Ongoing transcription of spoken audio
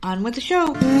On with the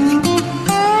show.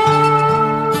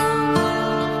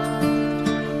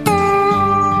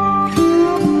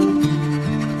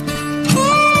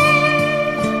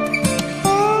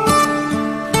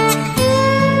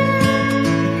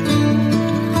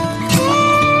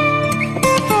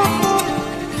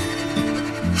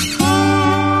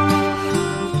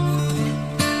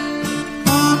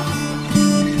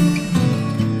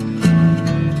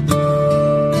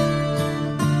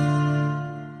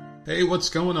 What's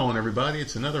going on, everybody?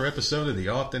 It's another episode of the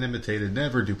often imitated,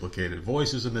 never duplicated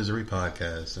Voices of Misery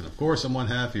podcast. And of course, I'm one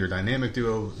half of your dynamic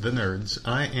duo, the Nerds.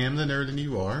 I am the nerd and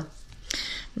you are?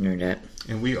 Nerdette.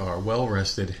 And we are well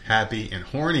rested, happy, and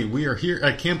horny. We are here.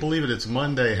 I can't believe it. It's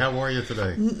Monday. How are you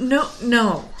today? No.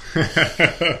 Nope.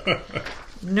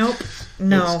 No.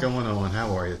 What's going on?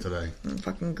 How are you today? I'm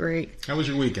fucking great. How was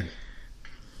your weekend?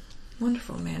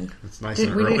 Wonderful, man. It's nice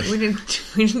and early. We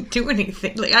didn't do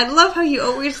anything. Like, I love how you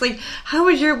always how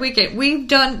was your weekend? We've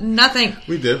done nothing.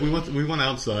 We did. We went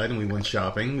outside and we went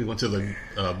shopping. We went to the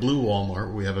blue Walmart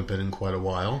where we haven't been in quite a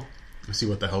while to see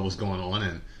what the hell was going on.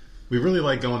 And we really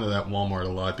like going to that Walmart a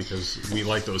lot because we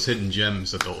like those hidden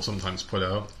gems that they'll sometimes put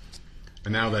out.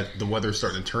 And now that the weather's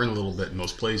starting to turn a little bit in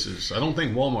most places, I don't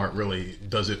think Walmart really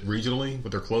does it regionally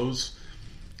with their clothes.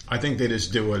 I think they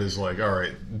just do it as all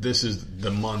right, this is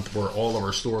the month where all of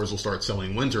our stores will start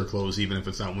selling winter clothes, even if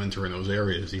it's not winter in those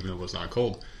areas, even if it's not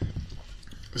cold.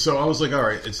 So I was like, all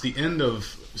right, it's the end of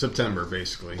September,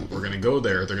 basically. We're going to go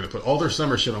there. They're going to put all their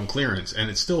summer shit on clearance. And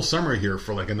it's still summer here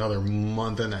for another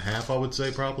month and a half, I would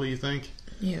say, probably, you think?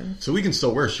 Yeah. So we can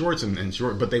still wear shorts and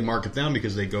short, but they mark it down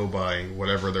because they go by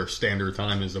whatever their standard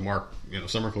time is to mark,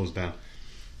 summer clothes down.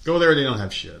 Go there, they don't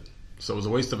have shit. So it was a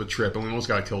waste of a trip, and we almost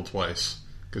got killed twice.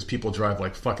 Because people drive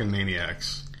like fucking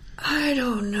maniacs. I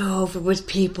don't know if it was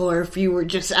people or if you were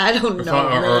just... I don't know,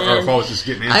 or if I was just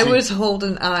getting antsy. I was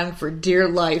holding on for dear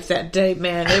life that day,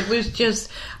 man. It was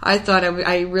just... I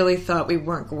really thought we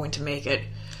weren't going to make it.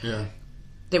 Yeah.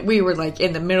 That we were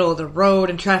in the middle of the road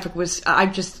and traffic was... I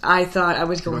thought I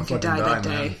was going to die that day.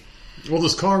 Man. Well,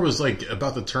 this car was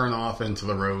about to turn off into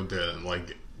the road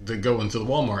to go into the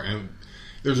Walmart. And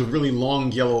there's a really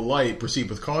long yellow light, proceed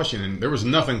with caution, and there was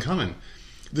nothing coming.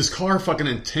 This car fucking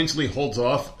intentionally holds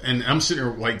off, and I'm sitting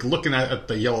there looking at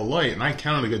the yellow light, and I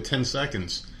counted a good 10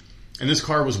 seconds. And this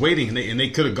car was waiting, and they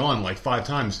could have gone 5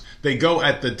 times. They go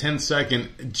at the 10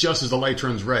 second just as the light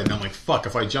turns red, and I'm like, fuck,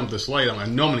 if I jump this light, I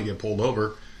know I'm going to get pulled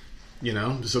over.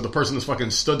 So the person that's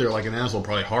fucking stood there like an asshole,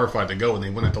 probably horrified to go, and they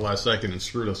went at the last second and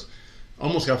screwed us.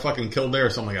 Almost got fucking killed there,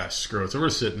 so I'm like, screw it. So we're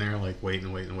sitting there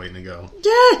waiting to go.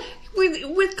 Yeah,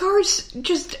 with cars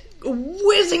just...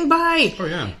 whizzing by. Oh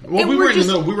yeah. Well, we were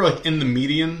in the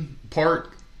median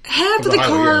part. Half of the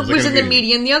car was in the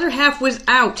median. The other half was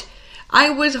out. I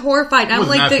was horrified. I'm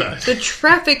the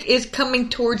traffic is coming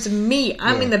towards me.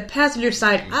 I'm in the passenger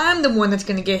side. I'm the one that's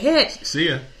going to get hit. See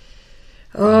ya.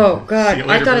 Oh God! Later,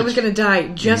 I thought I was going to die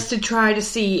just to try to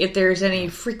see if there's any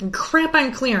freaking crap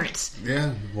on clearance.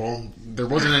 Yeah. Well, there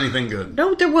wasn't anything good.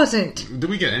 No, there wasn't. Did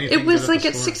we get anything? It was good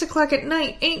at 6 o'clock at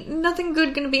night. Ain't nothing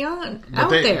good going to be on out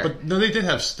there. But no, they did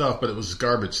have stuff, but it was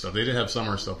garbage stuff. They did have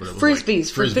summer stuff, but it was Frisbees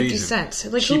for 50 cents.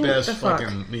 Cheap ass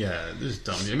fucking. Yeah, this is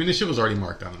dumb. I mean, this shit was already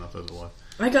marked down enough as it was.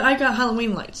 I got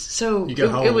Halloween lights, so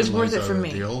it was worth it for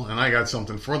me. Deal. And I got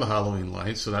something for the Halloween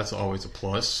lights, so that's always a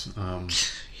plus.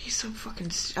 He's so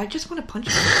fucking... I just want to punch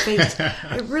him in the face.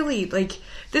 I really,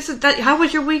 this is that. How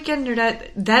was your weekend? Or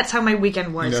that's how my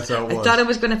weekend was. That's how it was. I thought I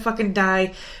was going to fucking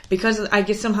die because I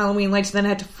get some Halloween lights, and then I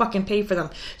had to fucking pay for them.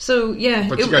 So, yeah,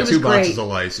 but you got 2 boxes of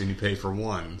lights, and you pay for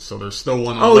 1. So there's still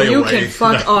one on layaway. Oh, you can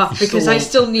fuck off, because I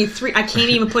still need 3. I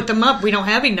can't even put them up. We don't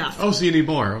have enough. Oh, so you need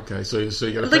more. Okay, so you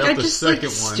got to pay off the second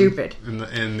one. Stupid.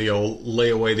 And the old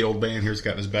layaway, the old man here's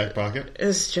got in his back pocket.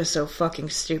 It's just so fucking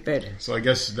stupid. So I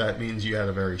guess that means you had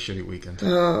a very shitty weekend.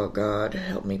 Oh, God,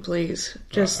 help me, please.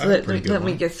 Just let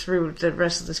me get through the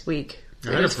rest of this week.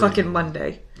 It's fucking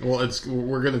Monday. Well,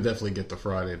 we're going to definitely get to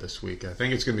Friday this week. I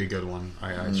think it's going to be a good one.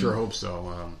 I sure hope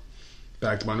so.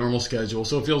 Back to my normal schedule.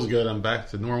 So it feels good. I'm back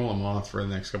to normal. I'm off for the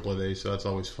next couple of days, so that's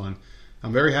always fun.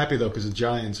 I'm very happy, though, because the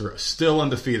Giants are still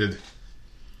undefeated.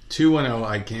 2-0.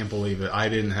 I can't believe it. I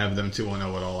didn't have them 2-0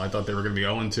 at all. I thought they were going to be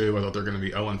 0-2. I thought they were going to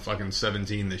be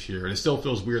 0-17 this year. And it still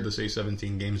feels weird to say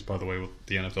 17 games, by the way, with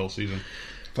the NFL season.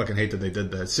 Fucking hate that they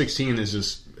did that. 16 is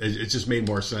just... It just made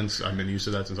more sense. I've been used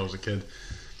to that since I was a kid.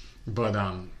 But,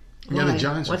 yeah, the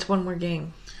Giants... What's one more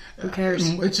game? Who cares?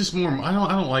 It's just more... I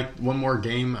don't like one more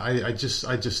game. I just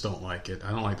don't like it.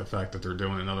 I don't like the fact that they're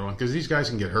doing another one. Because these guys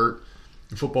can get hurt.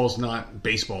 Football's not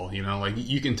baseball, you know. Like,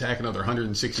 you can tack another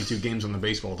 162 games on the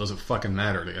baseball. It doesn't fucking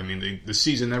matter. I mean, the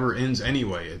season never ends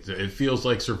anyway. It feels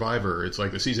like Survivor. It's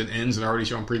like the season ends and already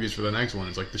showing previews for the next one.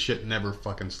 It's like the shit never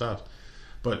fucking stops.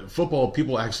 But football,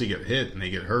 people actually get hit and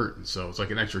they get hurt. And so it's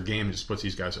like an extra game that just puts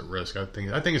these guys at risk. I think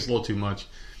it's a little too much.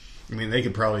 I mean, they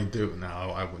could probably do... No,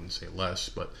 I wouldn't say less,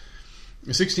 but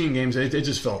 16 games, it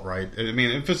just felt right. I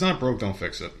mean, if it's not broke, don't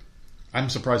fix it. I'm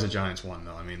surprised the Giants won,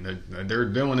 though. I mean, they're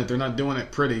doing it. They're not doing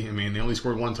it pretty. I mean, they only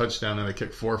scored 1 touchdown and they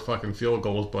kicked 4 fucking field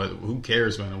goals, but who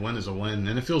cares, man? A win is a win.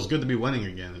 And it feels good to be winning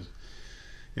again.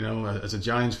 You know, as a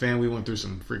Giants fan, we went through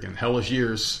some freaking hellish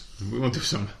years. We went through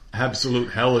some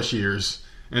absolute hellish years.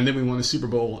 And then we won a Super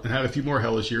Bowl and had a few more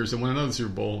hellish years and won another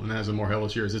Super Bowl and had some more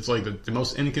hellish years. It's like the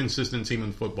most inconsistent team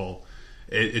in football.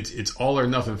 It's all or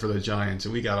nothing for the Giants,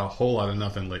 and we got a whole lot of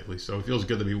nothing lately. So it feels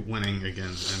good to be winning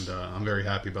again, and I'm very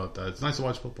happy about that. It's nice to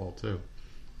watch football too.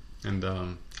 And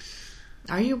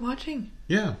are you watching?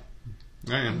 Yeah,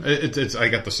 I am. I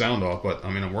got the sound off, but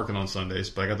I mean, I'm working on Sundays,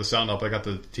 but I got the sound off. I got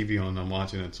the TV on. I'm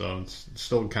watching it, so it's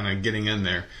still kind of getting in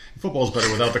there. Football's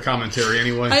better without the commentary,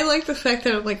 anyway. I like the fact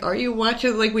that I'm like, are you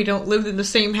watching? Like we don't live in the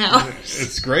same house.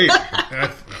 It's great.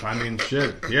 I mean,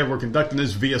 shit. Yeah, we're conducting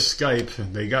this via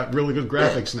Skype. They got really good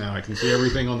graphics now. I can see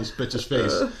everything on this bitch's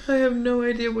face. I have no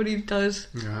idea what he does.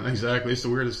 Yeah, exactly. It's the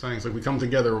weirdest thing. It's like we come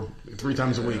together 3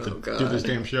 times a week to do this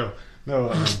damn show.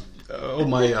 No.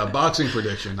 My boxing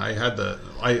prediction.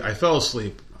 I fell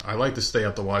asleep. I like to stay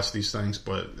up to watch these things,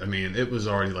 but I mean, it was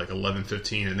already like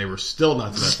 11:15, and they were still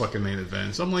not to that fucking main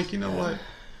event. So I'm like, you know what?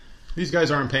 These guys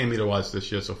aren't paying me to watch this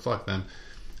shit, so fuck them.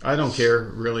 I don't care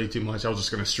really too much. I was just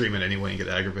going to stream it anyway and get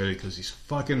aggravated because these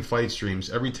fucking fight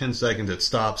streams, every 10 seconds it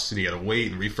stops, and you got to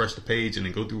wait and refresh the page and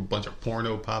then go through a bunch of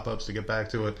porno pop-ups to get back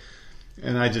to it.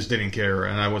 And I just didn't care,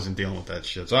 and I wasn't dealing with that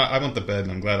shit. So I went to bed,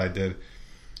 and I'm glad I did.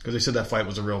 Because they said that fight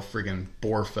was a real freaking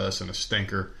bore fest and a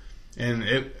stinker. And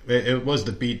it was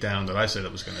the beatdown that I said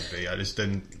it was going to be. I just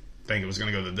didn't think it was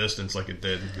going to go the distance like it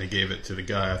did. They gave it to the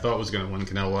guy I thought was going to win,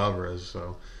 Canelo Alvarez.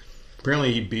 So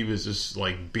apparently he was just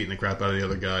like beating the crap out of the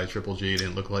other guy. Triple G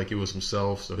didn't look like he was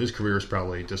himself. So his career is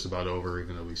probably just about over,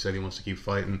 even though he said he wants to keep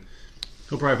fighting.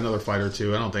 He'll probably have another fight or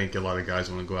two. I don't think a lot of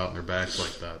guys want to go out on their backs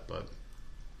like that. But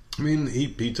I mean,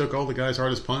 he took all the guys'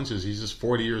 hardest punches. He's just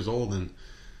 40 years old, and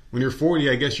when you're 40,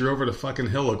 I guess you're over the fucking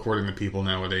hill, according to people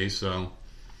nowadays, so...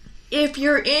 If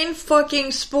you're in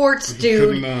fucking sports,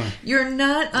 dude, you're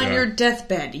not on your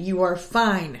deathbed. You are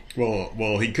fine.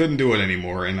 Well, he couldn't do it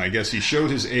anymore, and I guess he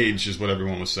showed his age, is what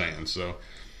everyone was saying, so...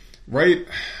 Right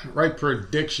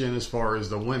prediction as far as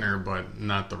the winner, but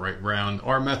not the right round.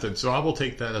 Our method, so I will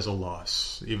take that as a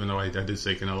loss, even though I did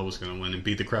say Canelo was going to win and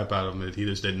beat the crap out of him. He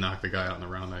just did knock the guy out in the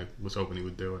round. I was hoping he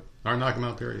would do it. Or knock him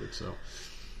out, period, so...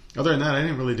 Other than that, I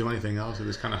didn't really do anything else. I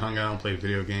just kind of hung out and played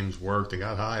video games, worked, and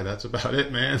got high. That's about it,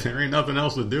 man. There ain't nothing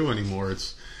else to do anymore.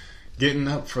 It's getting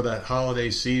up for that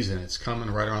holiday season. It's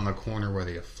coming right around the corner, whether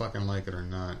you fucking like it or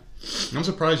not. And I'm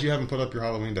surprised you haven't put up your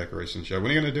Halloween decorations yet.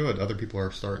 When are you going to do it? Other people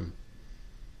are starting.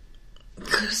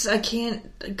 Because I can't.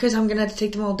 Because I'm going to have to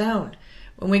take them all down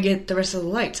when we get the rest of the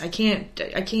lights. I can't. No,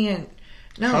 I can't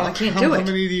do it. How many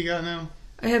do you got now?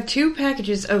 I have 2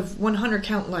 packages of 100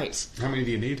 count lights. How many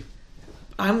do you need?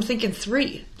 I'm thinking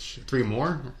 3. 3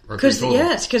 more? Because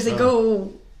they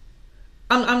go.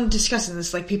 I'm discussing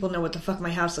this like people know what the fuck my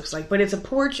house looks like, but it's a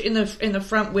porch in the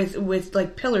front with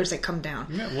like pillars that come down.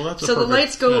 Yeah, well, that's so the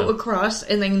lights go across,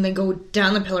 and then they go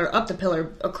down the pillar, up the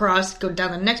pillar, across, go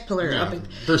down the next pillar, up.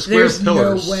 They're square pillars.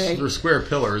 No way. They're square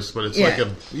pillars, but it's like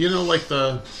like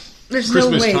the There's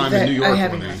Christmas no way time in New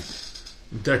York when they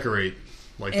decorate.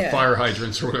 Like the fire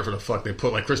hydrants or whatever the fuck. They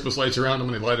put like Christmas lights around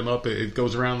them and they light them up. It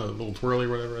goes around the little twirly or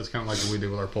whatever. It's kind of like what we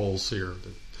do with our poles here. It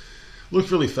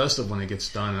looks really festive when it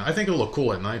gets done. I think it'll look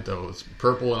cool at night though. It's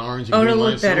purple and orange and green it'll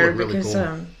lights. Look better really because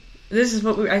cool. This is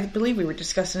what I believe we were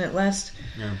discussing it last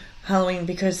Halloween,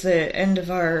 because the end of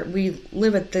we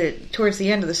live towards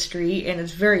the end of the street and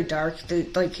it's very dark.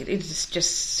 It's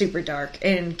just super dark,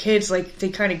 and kids they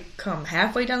kind of come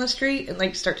halfway down the street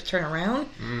and start to turn around.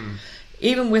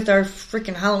 Even with our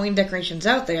freaking Halloween decorations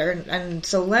out there. And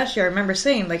so last year I remember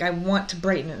saying, I want to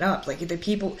brighten it up. The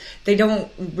people, they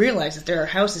don't realize that there are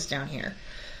houses down here.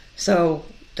 So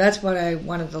that's what I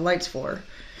wanted the lights for.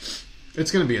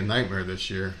 It's going to be a nightmare this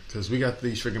year, because we got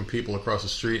these freaking people across the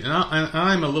street. And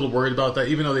I'm a little worried about that,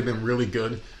 even though they've been really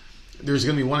good. There's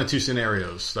going to be 1 or 2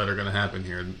 scenarios that are going to happen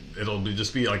here. It'll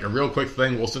just be like a real quick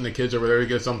thing. We'll send the kids over there to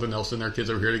get something. They'll send their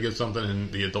kids over here to get something.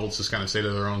 And the adults just kind of stay to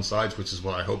their own sides, which is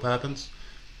what I hope happens.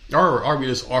 Or we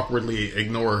just awkwardly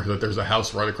ignore that there's a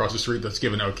house right across the street that's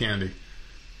giving out candy.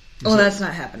 Well, that's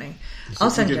not happening. So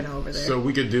I'll send Jenna over there. So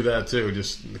we could do that too.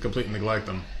 Just completely neglect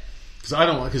them. Because I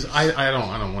don't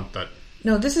want that.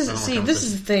 No, this is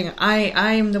the thing.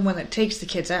 I am the one that takes the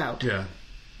kids out. Yeah.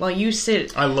 While you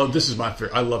sit. This is my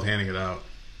favorite. I love handing it out.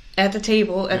 At the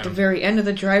table, at the very end of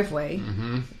the driveway,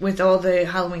 with all the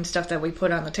Halloween stuff that we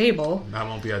put on the table. I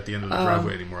won't be at the end of the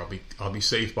driveway anymore. I'll be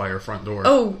safe by our front door.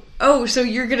 Oh! So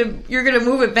you're gonna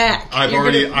move it back? I've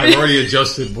already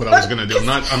adjusted what I was gonna do. I'm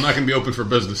not gonna be open for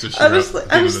business this year. At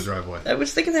the end of the driveway. I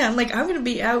was thinking that I'm gonna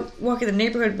be out walking the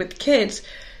neighborhood with the kids.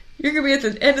 You're going to be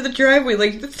at the end of the driveway,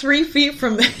 like 3 feet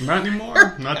from there. Not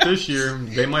anymore. Not this year.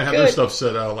 They might have their stuff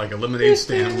set out, like a lemonade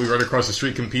stand. We run across the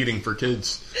street competing for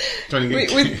kids. Trying to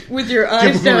get with your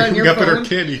eyes down on your phone. We got better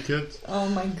candy, kids. Oh,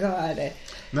 my God.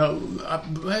 No,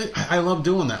 I love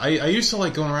doing that. I used to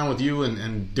like going around with you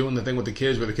and doing the thing with the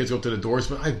kids where the kids go up to the doors,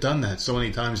 but I've done that so many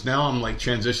times. Now I'm like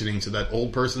transitioning to that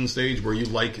old person stage where you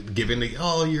like giving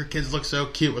your kids look so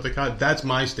cute with the card. That's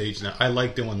my stage now. I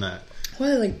like doing that.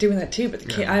 Well, I like doing that too,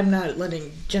 but I'm not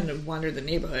letting Jenna wander the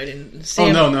neighborhood. And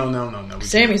No.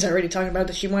 Sammy's already talking about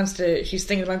that she's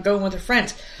thinking about going with her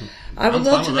friends. I would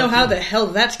love to know how the hell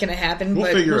that's going to happen,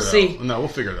 but we'll see. No, we'll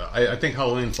figure it out. I think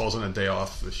Halloween falls on a day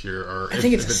off this year. Or I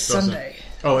think it's a Sunday.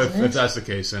 Oh, if that's the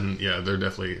case, then they're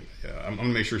definitely... Yeah, I'm going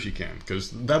to make sure she can, because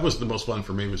that was the most fun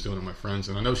for me, was doing it with my friends,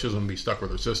 and I know she doesn't want to be stuck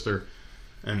with her sister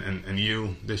and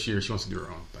you this year. She wants to do her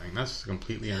own thing. That's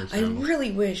completely understandable. I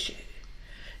really wish...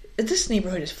 This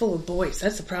neighborhood is full of boys.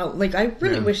 That's the problem. Like, I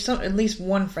really wish at least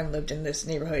one friend lived in this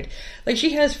neighborhood. Like,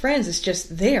 she has friends. It's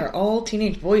just they are all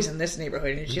teenage boys in this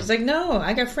neighborhood, and she's like, "No,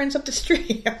 I got friends up the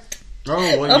street."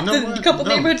 Oh, well, you know what? A couple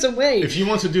neighborhoods away. If you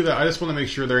want to do that, I just want to make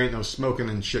sure there ain't no smoking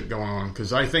and shit going on.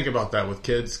 Because I think about that with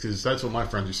kids. Because that's what my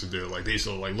friends used to do. Like, they used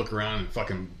to like look around and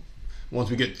fucking. Once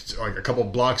we get like a couple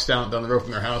blocks down the road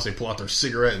from their house, they pull out their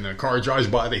cigarette, and the car drives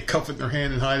by. They cuff it in their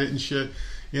hand and hide it and shit.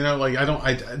 You know, like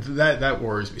that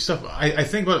worries me. Stuff I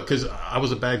think about it because I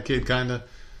was a bad kid, kind of.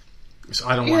 So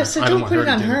I don't want. So don't put it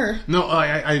on her. No,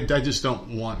 I just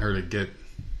don't want her to get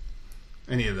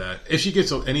any of that. If she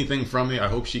gets anything from me, I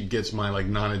hope she gets my like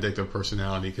non-addictive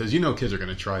personality, because kids are going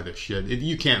to try this shit.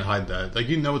 You can't hide that. Like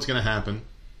it's going to happen,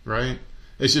 right?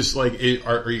 It's just like,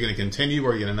 are you going to continue,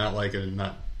 or are you going to not like it and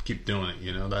not keep doing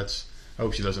it? I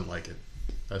hope she doesn't like it.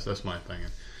 That's my thing.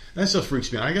 That stuff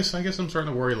freaks me out. I guess I'm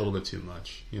starting to worry a little bit too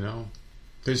much,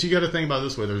 because you got to think about it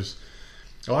this way. There's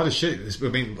a lot of shit. I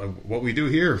mean, what we do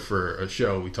here for a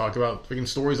show, we talk about freaking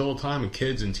stories all the time, and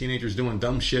kids and teenagers doing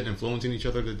dumb shit, influencing each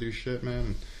other to do shit,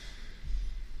 man.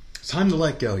 It's time to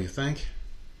let go, you think?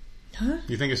 Huh?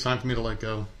 You think it's time for me to let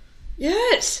go?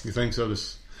 Yes. You think so?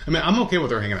 I'm okay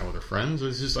with her hanging out with her friends.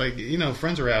 It's just like,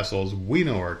 friends are assholes. We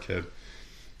know our kid.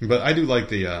 But I do like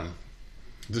the...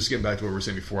 Just getting back to what we were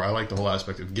saying before, I like the whole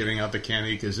aspect of giving out the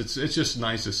candy, because it's just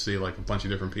nice to see like a bunch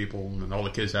of different people and all the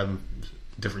kids having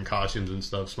different costumes and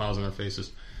stuff, smiles on their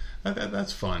faces.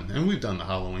 That's fun. And we've done the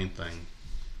Halloween thing.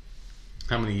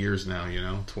 How many years now,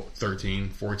 13,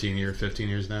 14 years, 15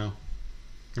 years now?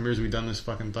 How many years have we done this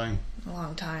fucking thing? A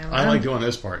long time. I like doing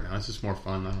this part now. It's just more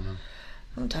fun. I don't know.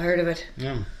 I'm tired of it.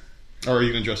 Yeah. Or are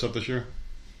you going to dress up this year?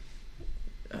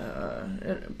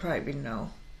 It'd probably be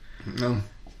no. No?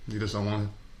 You just don't want it?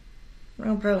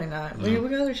 No, probably not. No. We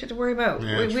got other shit to worry about.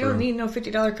 Yeah, we don't need no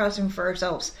 $50 costume for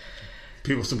ourselves.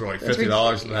 People still be like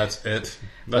 $50 and that's it.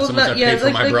 That's how much I paid for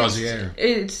my brassiere.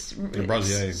 It's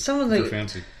brassiere. Some of the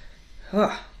fancy.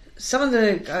 Some of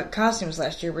the costumes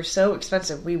last year were so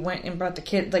expensive. We went and brought the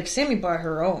kid. Like, Sammy bought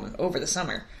her own over the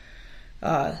summer.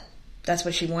 That's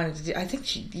what she wanted to do. I think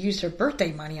she used her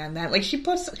birthday money on that. Like, she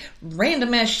bought some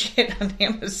random ass shit on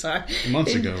Amazon.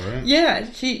 Months ago, right? Yeah.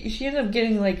 She ended up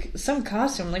getting, like, some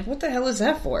costume. Like, what the hell is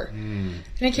that for? And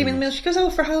it came in the mail. She goes,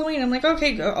 "Oh, for Halloween." I'm like,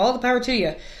 okay, all the power to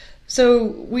you. So,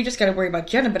 we just got to worry about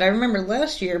Jenna. But I remember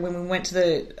last year when we went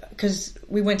to because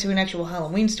we went to an actual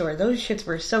Halloween store, those shits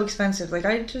were so expensive. Like,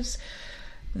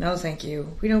 no, thank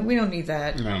you. We don't need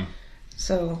that. No.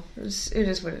 So, it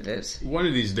is what it is. One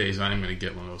of these days, I'm going to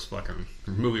get one of those fucking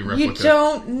movie replicas. You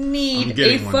don't need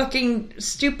a fucking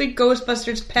stupid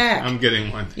Ghostbusters pack. I'm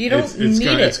getting one. You don't need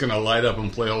it. It's going to light up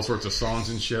and play all sorts of songs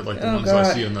and shit, like the ones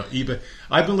I see on the eBay.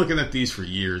 I've been looking at these for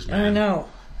years, man. I know.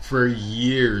 For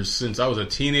years, since I was a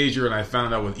teenager and I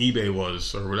found out what eBay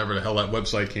was, or whatever the hell that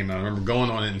website came out. I remember going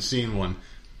on it and seeing one,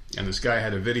 and this guy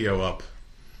had a video up.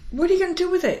 What are you going to do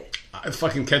with it? I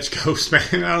fucking catch ghosts,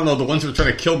 man. I don't know. The ones that are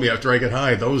trying to kill me after I get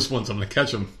high, those ones, I'm going to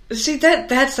catch them. See,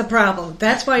 that's the problem.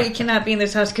 That's why you cannot be in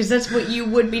this house, because that's what you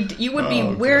would be. You would be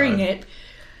wearing it.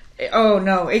 Oh,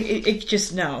 no. It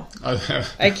just, no.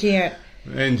 I can't.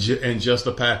 And just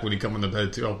the pack when you come in the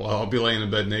bed, too. I'll be laying in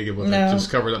bed naked with it,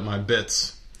 just covered up my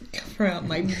bits. Cover out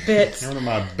my bits. One of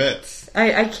my bits.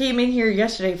 I came in here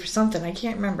yesterday for something. I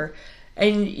can't remember.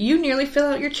 And you nearly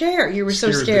fell out your chair. You were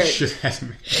so scared. The shit out of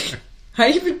me.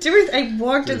 I didn't even do it. I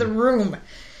walked in the room.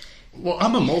 Well,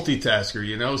 I'm a multitasker,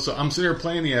 you know, so I'm sitting there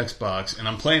playing the Xbox and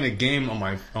I'm playing a game on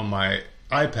my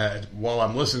iPad while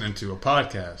I'm listening to a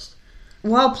podcast.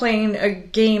 While playing a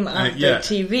game on the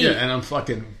TV. Yeah, and I'm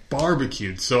fucking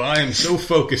barbecued. So I am so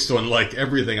focused on, like,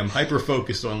 everything. I'm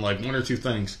hyper-focused on, like, one or two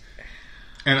things.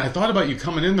 And I thought about you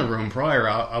coming in the room prior.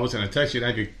 I was going to text you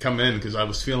and I could come in because I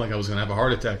was feeling like I was going to have a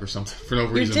heart attack or something for no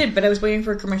reason. You did, but I was waiting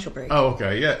for a commercial break. Oh,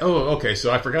 okay. Yeah. Oh, okay.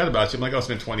 So I forgot about you. I'm like, it's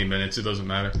been 20 minutes. It doesn't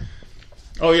matter.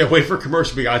 Oh, yeah. Wait for a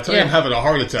commercial break. I tell you I'm having a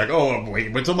heart attack. Oh, wait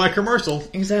until my commercial.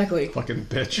 Exactly. Fucking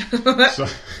bitch.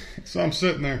 so I'm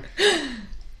sitting there.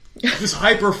 This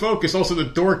hyper focus. Also, the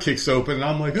door kicks open, and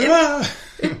I'm like, ah!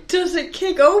 It doesn't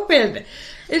kick open.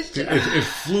 It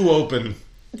flew open,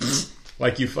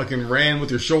 like you fucking ran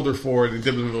with your shoulder forward and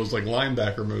did one of those like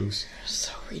linebacker moves.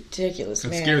 So ridiculous,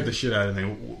 man. It scared the shit out of me.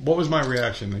 What was my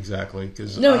reaction exactly?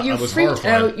 Because you I was freaked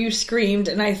horrified. out. You screamed,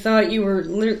 and I thought you were.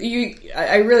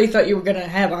 I really thought you were going to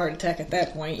have a heart attack at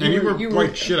that point. You were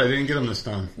like, shit, I didn't get them this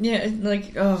time. Yeah,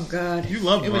 like, oh god. You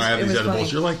love when I have these edibles. Funny.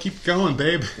 You're like, keep going,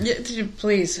 babe. Yeah,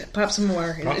 please pop some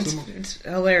more. It's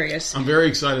hilarious. I'm very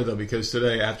excited though because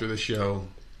today after the show,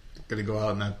 I'm gonna go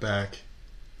out in that back.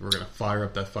 We're gonna fire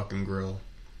up that fucking grill.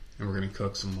 And we're going to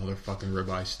cook some motherfucking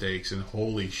ribeye steaks. And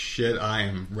holy shit, I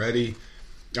am ready.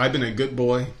 I've been a good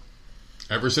boy.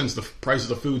 Ever since the price of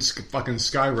the food fucking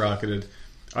skyrocketed,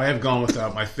 I have gone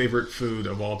without my favorite food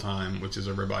of all time, which is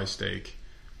a ribeye steak.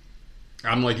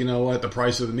 I'm like, you know what? The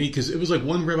price of the meat, because it was like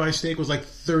one ribeye steak was like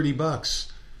 $30.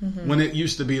 Mm-hmm. When it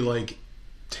used to be like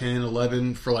 10,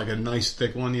 11 for like a nice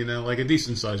thick one, you know, like a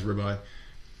decent sized ribeye.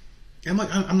 I'm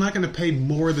like, I'm not going to pay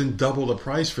more than double the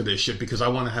price for this shit because I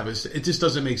want to have it. It just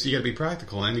doesn't make sense. You got to be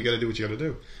practical and you got to do what you got to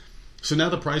do. So now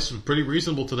the price is pretty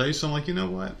reasonable today. So I'm like, you know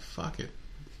what? Fuck it.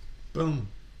 Boom.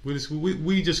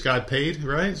 We just got paid,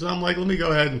 right? So I'm like, let me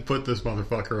go ahead and put this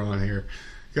motherfucker on here.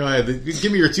 Go ahead.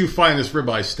 Give me your two finest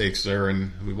ribeye steaks, sir.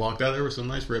 And we walked out there with some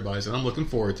nice ribeyes and I'm looking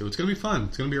forward to it. It's going to be fun.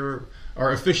 It's going to be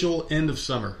our official end of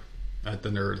summer at the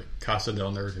Nerd, Casa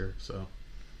del Nerd here. So.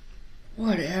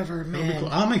 Whatever, man. Cool.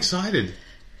 I'm excited.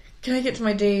 Can I get to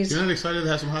my days? You're not excited to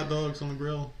have some hot dogs on the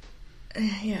grill?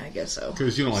 Yeah, I guess so.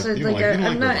 Because you don't like.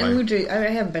 I'm not in the mood to. I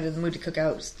haven't been in the mood to cook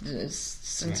out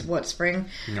since what, spring?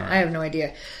 Right. I have no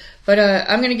idea. But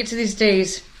I'm gonna get to these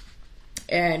days,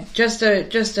 and just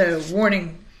a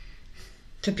warning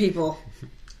to people.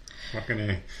 Fucking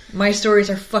A. My stories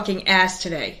are fucking ass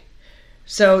today.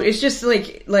 So it's just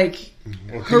like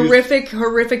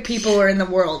horrific people are in the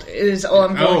world is all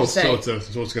I'm going to say. So it's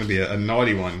going to be a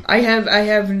naughty one. I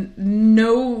have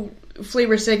no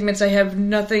flavor segments. I have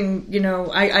nothing. You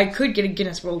know, I could get a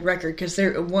Guinness World Record because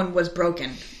one was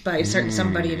broken by a certain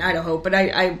somebody in Idaho, but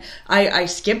I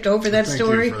skipped over that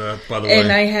story. Thank you for that, by the way.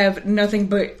 And I have nothing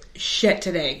but shit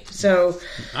today. So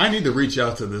I need to reach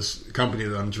out to this company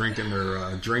that I'm drinking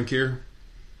their drink here.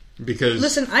 Because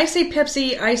listen, I say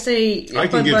Pepsi, I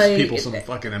can give people some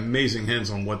fucking amazing hints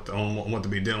on what to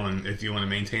be doing if you want to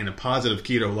maintain a positive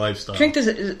keto lifestyle. Drink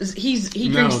this. He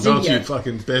drinks Zevia. Don't you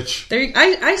fucking bitch.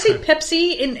 I say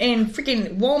Pepsi and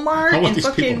freaking Walmart. I want and these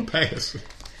fucking, people to pay us.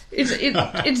 It's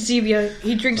Zevia.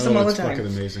 He drinks them all the time. It's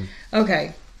fucking amazing.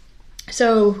 Okay,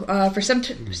 so for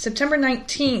September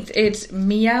 19th, it's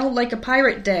Meow Like a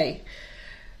Pirate Day.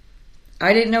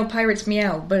 I didn't know pirates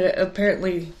meow, but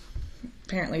apparently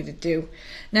they do.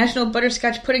 National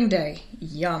Butterscotch Pudding Day.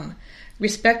 Yum.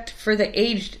 Respect for the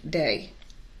Aged Day.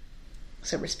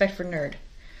 So respect for nerd.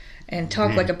 And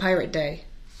Talk Like a Pirate Day.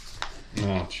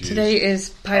 Oh, jeez. Today is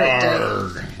Pirate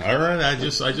Day. All right, I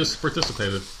just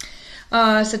participated.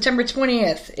 September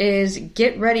 20th is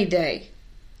Get Ready Day.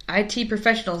 IT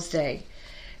Professionals Day.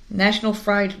 National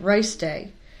Fried Rice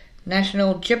Day.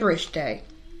 National Gibberish Day.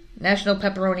 National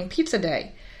Pepperoni Pizza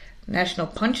Day. National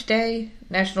Punch Day,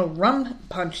 National Rum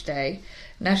Punch Day,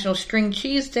 National String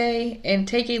Cheese Day, and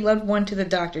Take a Loved One to the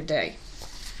Doctor Day.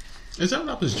 Is that what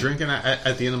I was drinking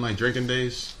at the end of my drinking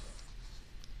days?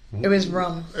 It was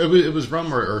rum. It was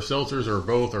rum or seltzers or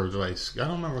both or like I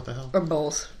don't remember what the hell. Or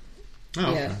both.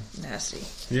 Oh, yeah, okay.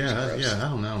 nasty. Yeah, I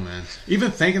don't know, man. Even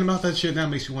thinking about that shit now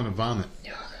makes me want to vomit.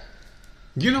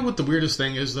 You know what the weirdest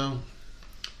thing is though?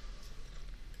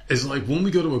 Is like when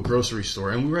we go to a grocery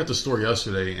store, and we were at the store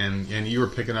yesterday, and you were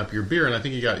picking up your beer, and I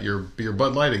think you got your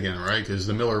Bud Light again, right? Because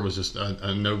the Miller was just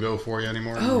a no-go for you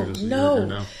anymore. Oh,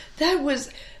 no. That was...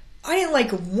 I didn't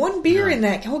like one beer in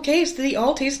that whole case. They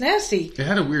all taste nasty. It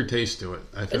had a weird taste to it.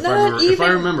 If I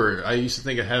remember, I used to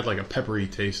think it had like a peppery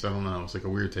taste. I don't know. It's like a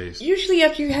weird taste. Usually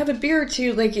after you have a beer or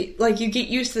two, like you get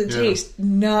used to the taste.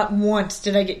 Not once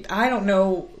did I get... I don't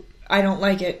know. I don't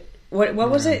like it. What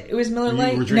was it? It was Miller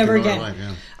Lite? Never again. Light,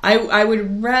 yeah. I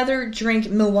would rather drink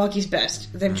Milwaukee's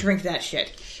Best than drink that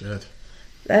shit. Shit.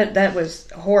 That was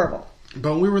horrible.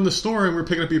 But when we were in the store and we were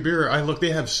picking up your beer,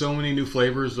 they have so many new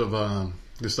flavors of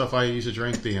the stuff I used to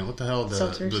drink. What the hell? The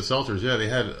seltzers. Yeah, they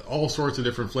had all sorts of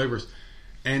different flavors.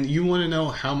 And you want to know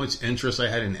how much interest I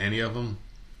had in any of them?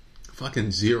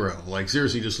 Fucking zero. Like,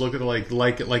 seriously, just look at it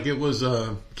like it was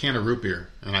a can of root beer.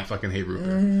 And I fucking hate root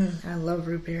beer. I love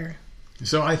root beer.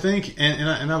 So I think,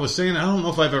 and I was saying, I don't know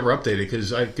if I've ever updated,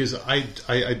 because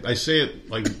I say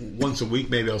it like once a week,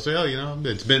 maybe I'll say,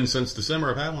 it's been since December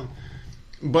I've had one.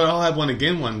 But I'll have one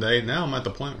again one day. Now I'm at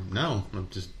the point, I'm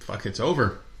just, it's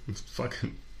over. It's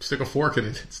fucking, stick a fork in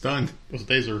it. It's done. Those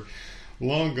days are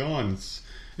long gone.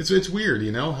 It's weird,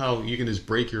 how you can just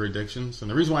break your addictions.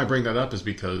 And the reason why I bring that up is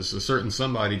because a certain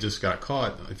somebody just got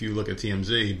caught. If you look at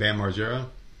TMZ, Bam Margera.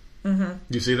 Mm-hmm.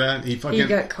 You see that? He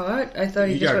got caught? I thought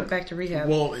he just went back to rehab.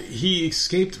 Well, he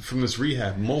escaped from this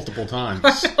rehab multiple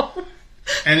times.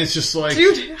 And it's just like...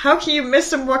 Dude, how can you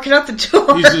miss him walking out the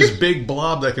door? He's this big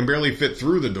blob that can barely fit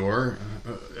through the door.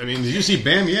 I mean, did you see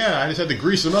Bam? Yeah, I just had to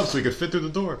grease him up so he could fit through the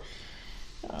door.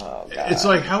 Oh, God. It's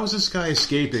like, how is this guy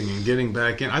escaping and getting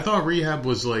back in? I thought rehab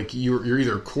was like, you're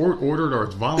either court-ordered or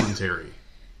it's voluntary.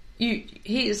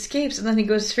 He escapes and then he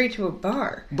goes straight to a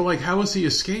bar. But like, how is he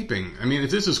escaping? I mean, if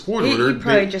this is court ordered, he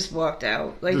probably just walked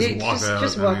out. Like,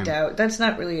 just walked out. That's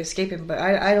not really escaping. But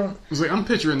I don't. It's like, I'm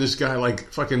picturing this guy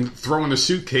like fucking throwing a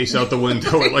suitcase out the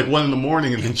window at like 1 a.m.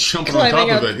 and then jumping on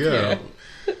top of it. Yeah.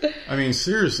 I mean,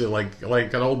 seriously, like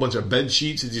got a whole bunch of bed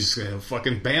sheets and just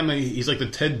fucking bam. He's like the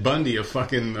Ted Bundy of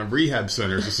fucking rehab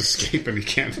centers, just escaping. He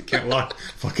can't lock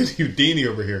fucking Houdini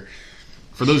over here.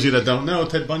 For those of you that don't know,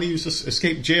 Ted Bundy used to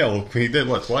escape jail. He did,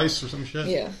 twice or some shit?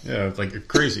 Yeah. Yeah, it's like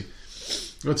crazy.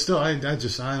 But still, I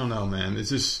don't know, man. It's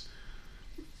just...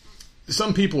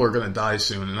 Some people are going to die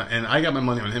soon, and I got my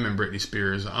money on him and Britney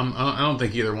Spears. I don't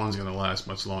think either one's going to last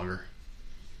much longer.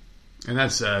 And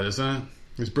that's sad, isn't it?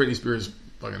 Because Britney Spears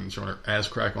fucking showing her ass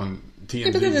crack on TMZ.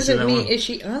 Yeah, but that doesn't mean... Is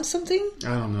she on something?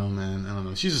 I don't know, man. I don't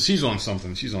know. She's on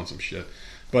something. She's on some shit.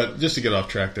 But just to get off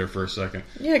track there for a second.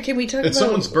 Yeah, can we talk about... It's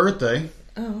someone's birthday.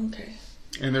 Oh, okay.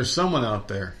 And there's someone out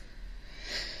there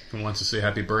who wants to say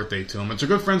happy birthday to him. It's our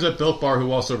good friends at Built Bar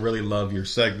who also really love your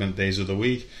segment, Days of the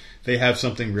Week. They have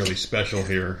something really special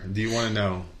here. Do you want to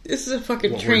know? This is a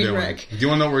fucking train wreck. Do you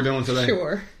want to know what we're doing today?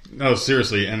 Sure. No,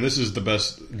 seriously, and this is the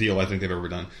best deal I think they've ever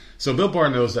done. So Built Bar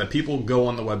knows that people go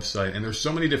on the website, and there's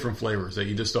so many different flavors that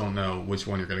you just don't know which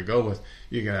one you're going to go with.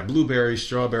 You can have blueberry,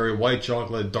 strawberry, white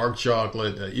chocolate, dark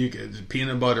chocolate,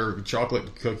 peanut butter,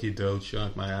 chocolate cookie dough,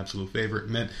 my absolute favorite,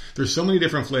 mint. There's so many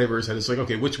different flavors that it's like,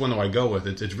 okay, which one do I go with?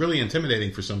 It's really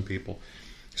intimidating for some people.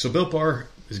 So Built Bar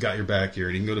has got your back here.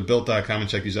 You can go to Built.com and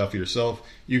check these out for yourself.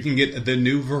 You can get the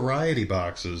new variety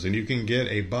boxes, and you can get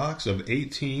a box of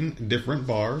 18 different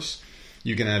bars.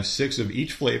 You can have 6 of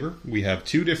each flavor. We have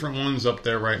 2 different ones up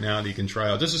there right now that you can try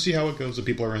out just to see how it goes if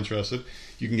people are interested.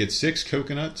 You can get 6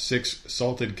 coconut, 6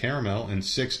 salted caramel, and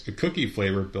 6 cookie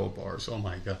flavored Built Bars. Oh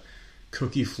my God.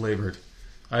 Cookie flavored.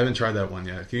 I haven't tried that one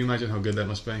yet. Can you imagine how good that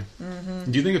must be? Mm-hmm.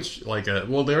 Do you think it's like they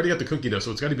already got the cookie dough,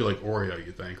 so it's got to be like Oreo,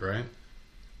 you think, right?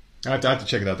 I have to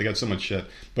check it out. They got so much shit.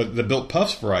 But the Built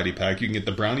Puffs variety pack, you can get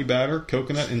the brownie batter,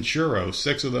 coconut, and churro.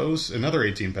 6 of those, another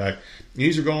 18 pack.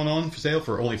 These are going on for sale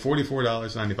for only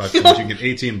 $44.95. You can get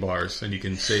 18 bars, and you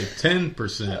can save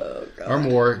 10% or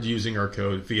more using our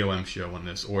code VOM Show on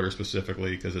this order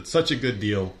specifically, because it's such a good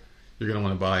deal. You're going to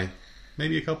want to buy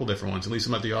maybe a couple different ones. At least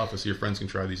them at the office so your friends can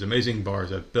try these amazing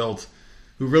bars at Built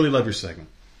who really love your segment.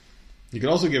 You can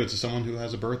also give it to someone who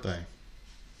has a birthday.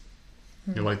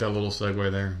 You like that little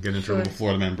segue there? Get into a little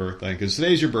Florida Man birthday. Because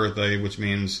today's your birthday, which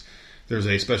means there's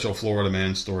a special Florida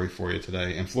Man story for you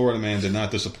today. And Florida Man did not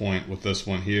disappoint with this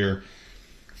one here.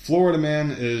 Florida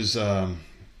Man is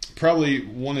probably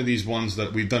one of these ones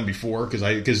that we've done before.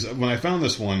 Because when I found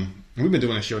this one, and we've been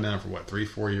doing a show now for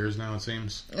 3-4 years now, it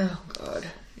seems. Oh, God.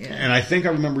 Yeah. And I think I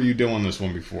remember you doing this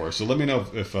one before. So let me know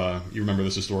if you remember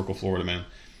this historical Florida Man.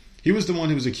 He was the one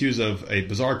who was accused of a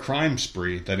bizarre crime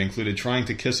spree that included trying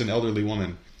to kiss an elderly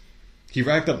woman. He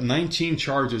racked up 19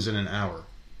 charges in an hour.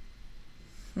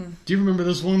 Do you remember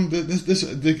this one?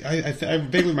 I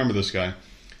vaguely remember this guy.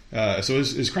 So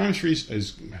his crime spree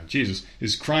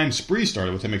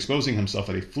started with him exposing himself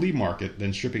at a flea market,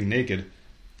 then stripping naked,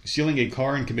 stealing a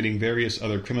car, and committing various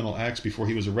other criminal acts before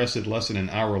he was arrested less than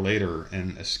an hour later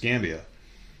in Escambia.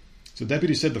 So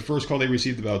deputies said the first call they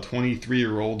received about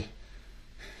 23-year-old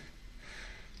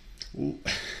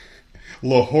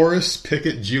LaHorace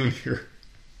Pickett Jr.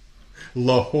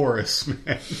 LaHorace,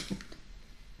 man.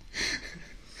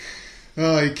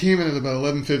 He came in at about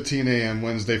 11:15 a.m.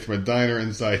 Wednesday from a diner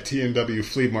inside T&W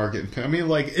Flea Market. I mean,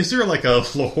 like, is there like a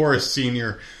LaHorace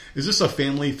Sr.? Is this a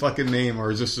family fucking name,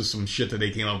 or is this just some shit that they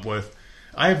came up with?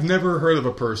 I've never heard of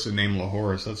a person named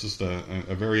LaHorace. That's just a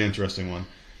very interesting one.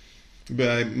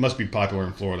 But it must be popular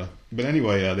in Florida. But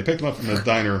anyway, they picked him up from a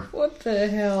diner. What the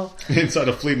hell? Inside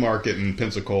a flea market in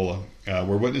Pensacola,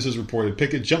 where witnesses reported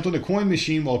Pickett jumped on a coin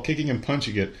machine while kicking and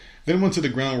punching it, then went to the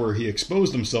ground where he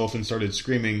exposed himself and started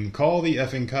screaming, "Call the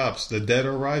effing cops, the dead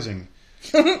are rising."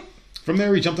 From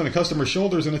there, he jumped on a customer's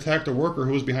shoulders and attacked a worker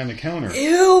who was behind the counter.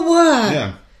 Ew!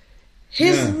 Yeah.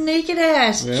 His naked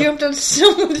ass jumped on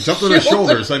someone's Jumped on their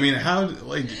shoulders. I mean, how?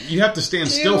 Like, you have to stand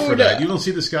still for that. You don't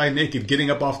see this guy naked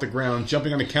getting up off the ground,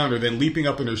 jumping on the counter, then leaping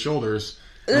up on their shoulders,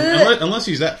 unless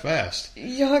he's that fast.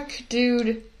 Yuck,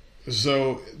 dude.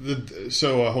 So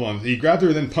hold on. He grabbed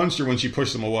her, then punched her when she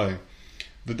pushed him away.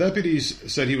 The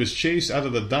deputies said he was chased out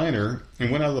of the diner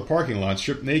and went out of the parking lot,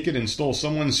 stripped naked, and stole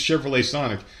someone's Chevrolet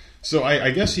Sonic. So I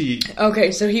guess he...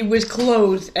 Okay, so he was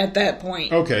clothed at that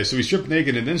point. Okay, so he stripped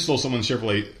naked and then stole someone's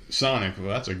Chevrolet Sonic. Well,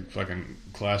 that's a fucking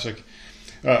classic.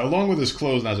 Along with his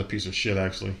clothes, and that's a piece of shit,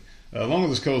 actually. Along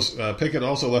with his clothes, Pickett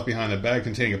also left behind a bag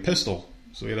containing a pistol.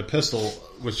 So he had a pistol,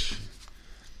 which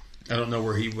I don't know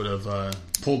where he would have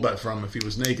pulled that from if he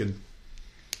was naked.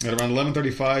 At around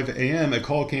 11:35 a.m., a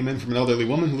call came in from an elderly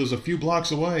woman who lives a few blocks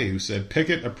away, who said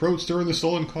Pickett approached her in the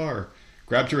stolen car,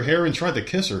 grabbed her hair, and tried to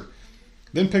kiss her.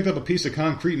 Then picked up a piece of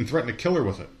concrete and threatened to kill her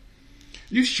with it.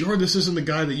 You sure this isn't the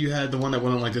guy that you had, the one that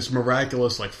went on like this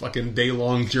miraculous, like fucking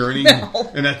day-long journey?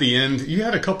 No. And at the end, you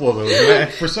had a couple of those.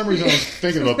 And for some reason, I was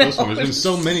thinking about this one. There's been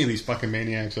so many of these fucking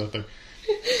maniacs out there.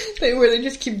 They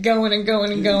just keep going and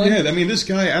going and going. Yeah, I mean, this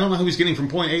guy, I don't know how he's getting from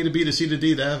point A to B to C to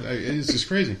D. It's just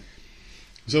crazy.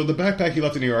 So the backpack he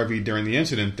left in the RV during the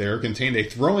incident there contained a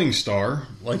throwing star,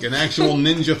 like an actual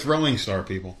ninja throwing star,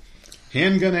 people.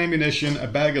 Handgun ammunition, a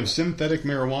bag of synthetic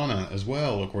marijuana as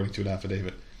well, according to an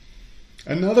affidavit.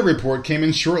 Another report came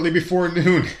in shortly before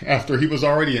noon, after he was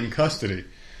already in custody.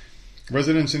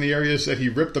 Residents in the area said he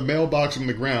ripped a mailbox from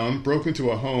the ground, broke into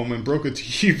a home, and broke a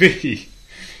TV.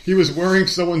 He was wearing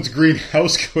someone's green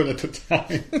house coat at the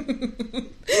time.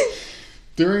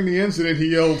 During the incident,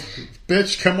 he yelled,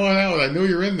 "Bitch, come on out, I know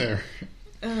you're in there."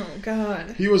 Oh,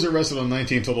 God. He was arrested on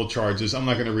 19 total charges. I'm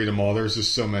not going to read them all. There's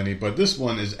just so many. But this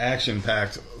one is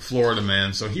action-packed Florida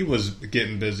man. So he was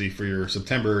getting busy for your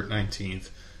September 19th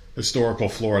historical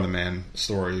Florida man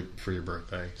story for your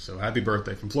birthday. So happy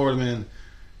birthday from Florida man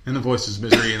and the Voices of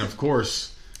Misery. And, of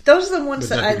course... Those are the ones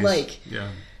that I like. Yeah.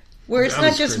 Where it's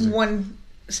not just one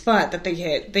spot that they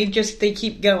hit. They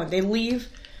keep going. They leave...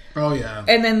 Oh, yeah.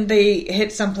 And then they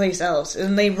hit someplace else.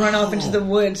 And they run off into the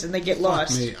woods and they get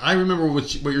lost. Me. I remember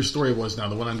what your story was now,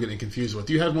 the one I'm getting confused with.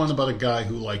 You had one about a guy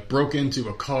who, like, broke into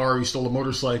a car, he stole a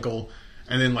motorcycle,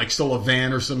 and then, like, stole a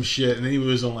van or some shit, and then he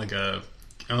was on, like, a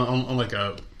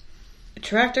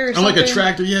tractor or something? something? Like a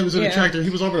tractor, yeah, it was in a tractor. He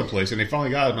was all over the place, and they finally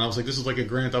got him, and I was like, this is like a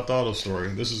Grand Theft Auto story.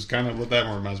 This is kind of what that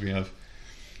one reminds me of.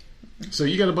 So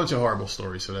you got a bunch of horrible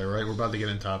stories today, right? We're about to get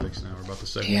in topics now. We're about to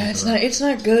segment. Yeah, it's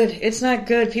not good. It's not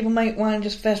good. People might want to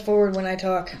just fast forward when I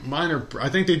talk. Mine are. I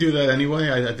think they do that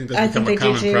anyway. I think that's become a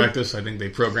common practice. I think they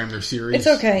program their series. It's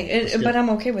okay, but I'm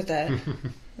okay with that.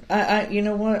 I you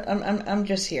know what? I'm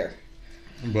just here.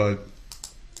 But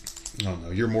no,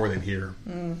 you're more than here,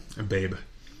 babe.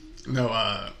 No,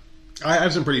 I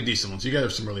have some pretty decent ones. You guys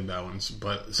have some really bad ones,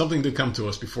 but something did come to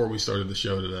us before we started the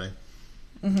show today.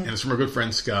 Mm-hmm. And it's from our good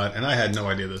friend Scott, and I had no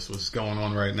idea this was going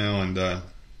on right now, and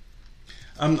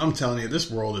I'm telling you,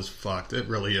 this world is fucked. It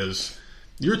really is.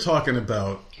 You're talking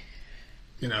about,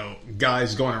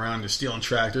 guys going around and stealing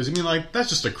tractors. I mean, like, that's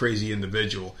just a crazy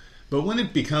individual. But when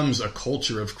it becomes a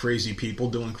culture of crazy people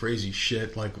doing crazy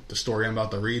shit, like the story I'm about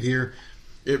to read here,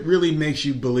 it really makes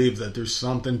you believe that there's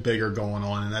something bigger going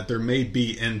on and that there may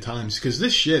be end times. Because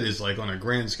this shit is, like, on a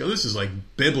grand scale. This is, like,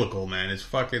 biblical, man. It's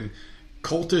fucking...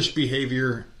 cultish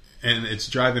behavior, and it's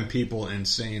driving people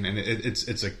insane, and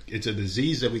it's a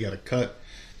disease that we got to cut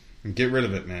and get rid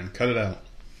of it, man. Cut it out.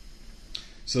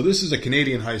 So this is a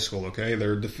Canadian high school, okay?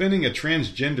 They're defending a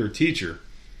transgender teacher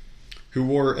who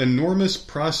wore enormous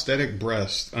prosthetic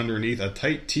breasts underneath a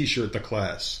tight t-shirt to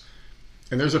class.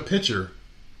 And there's a picture,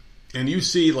 and you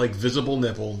see like visible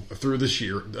nipple through the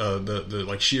sheer the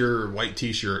like sheer white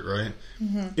t-shirt, right?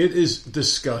 Mm-hmm. It is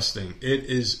disgusting. It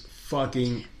is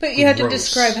fucking But you have gross. to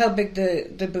describe how big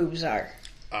the boobs are.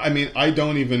 I mean, I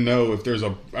don't even know if there's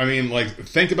a... I mean, like,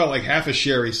 think about, like, half a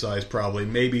sherry size, probably.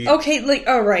 Maybe... Okay, like,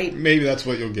 alright. Maybe that's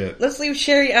what you'll get. Let's leave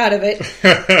sherry out of it.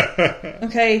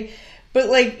 Okay? But,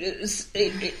 like,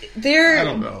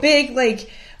 they're big, like...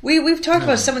 We've talked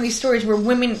about some of these stories where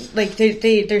women, like,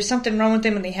 there's something wrong with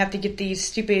them and they have to get these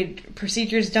stupid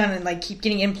procedures done and, like, keep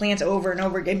getting implants over and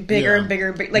over again, bigger and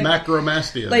bigger. Like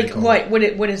macromastia. Like,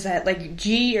 what is that? Like,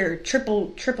 G or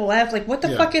triple F? Like, what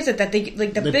the fuck is it that they,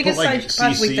 like, the biggest put, like, size you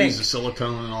possibly think? CCs,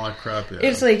 silicone and all that crap, yeah.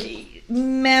 It's, like,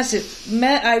 massive.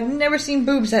 I've never seen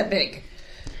boobs that big.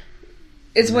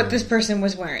 It's what this person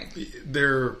was wearing.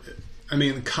 They're, I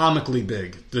mean, comically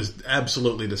big. Just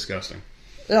absolutely disgusting.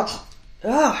 Ugh.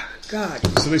 Oh, God.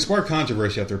 So they sparked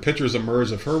controversy after pictures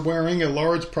emerged of her wearing a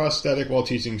large prosthetic while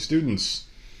teaching students.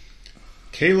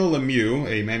 Kayla Lemieux,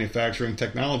 a manufacturing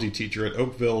technology teacher at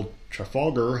Oakville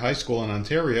Trafalgar High School in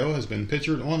Ontario, has been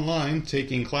pictured online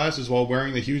taking classes while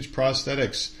wearing the huge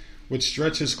prosthetics, which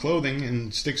stretch his clothing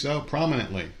and sticks out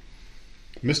prominently.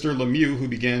 Mr. Lemieux, who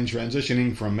began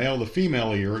transitioning from male to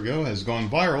female a year ago, has gone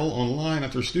viral online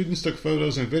after students took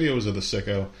photos and videos of the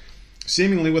sicko,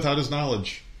 seemingly without his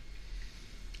knowledge.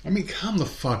 I mean, come the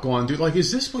fuck on, dude. Like,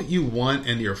 is this what you want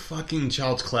in your fucking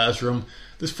child's classroom?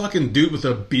 This fucking dude with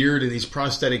a beard and these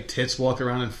prosthetic tits walking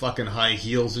around in fucking high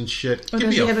heels and shit. Give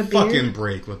me a fucking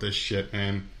break with this shit,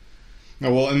 man.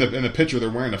 No, well, in the picture, they're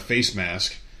wearing a face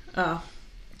mask. Oh.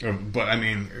 But, I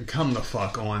mean, come the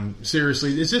fuck on.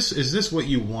 Seriously, is this what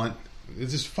you want?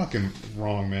 It's just fucking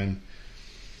wrong, man.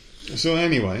 So,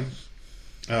 anyway...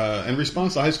 in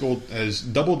response, the high school has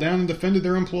doubled down and defended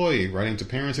their employee, writing to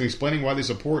parents and explaining why they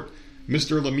support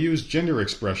Mr. Lemieux's gender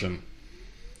expression.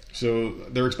 So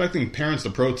they're expecting parents to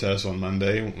protest on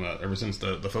Monday, ever since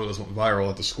the photos went viral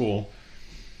at the school.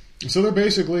 So they're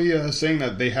basically saying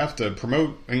that they have to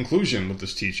promote inclusion with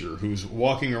this teacher, who's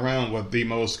walking around with the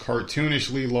most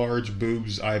cartoonishly large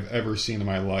boobs I've ever seen in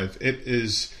my life. It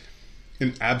is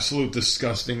an absolute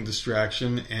disgusting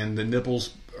distraction, and the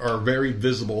nipples are very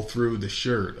visible through the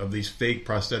shirt of these fake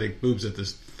prosthetic boobs that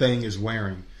this thing is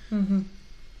wearing. Mm-hmm.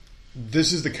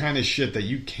 This is the kind of shit that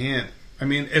you can't... I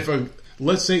mean,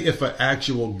 let's say if an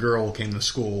actual girl came to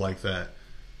school like that.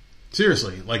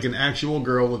 Seriously, like an actual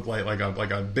girl with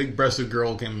like a big-breasted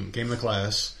girl came to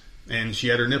class, and she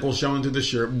had her nipples showing through the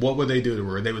shirt, what would they do to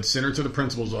her? They would send her to the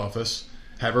principal's office,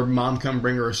 have her mom come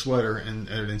bring her a sweater, and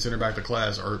send her back to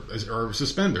class, or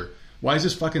suspend her. Why is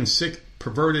this fucking sick,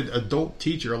 perverted adult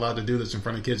teacher allowed to do this in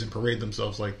front of kids and parade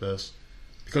themselves like this?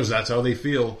 Because that's how they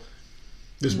feel.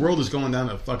 This world is going down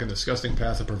a fucking disgusting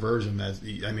path of perversion. That,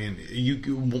 I mean,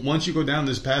 once you go down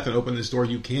this path and open this door,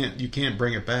 you can't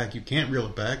bring it back. You can't reel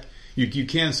it back. You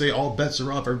can't say all bets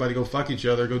are off. Everybody go fuck each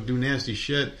other. Go do nasty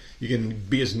shit. You can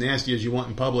be as nasty as you want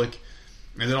in public,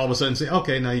 and then all of a sudden say,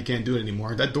 okay, now you can't do it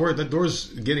anymore. That door's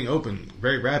getting open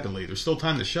very rapidly. There's still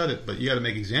time to shut it, but you got to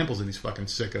make examples of these fucking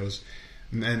sickos.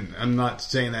 And I'm not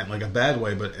saying that in like a bad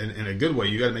way, but in a good way.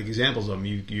 You got to make examples of them.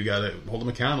 You got to hold them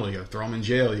accountable. You got to throw them in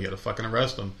jail. You got to fucking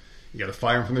arrest them. You got to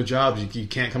fire them from their jobs. You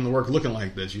can't come to work looking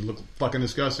like this. You look fucking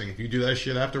disgusting. If you do that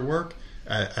shit after work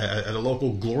at a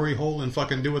local glory hole and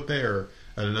fucking do it there,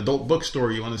 at an adult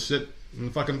bookstore, you want to sit in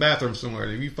the fucking bathroom somewhere.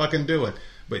 You fucking do it.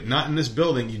 But not in this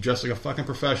building. You dress like a fucking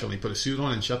professional. You put a suit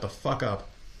on and shut the fuck up.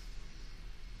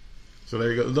 So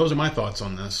there you go. Those are my thoughts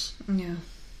on this. Yeah.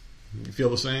 You feel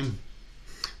the same?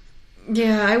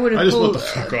 Yeah, I would have. I just want the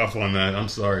fuck off on that. I'm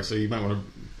sorry. So you might want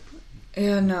to.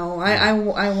 Yeah, no, I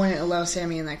wouldn't allow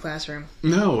Sammy in that classroom.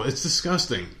 No, it's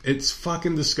disgusting. It's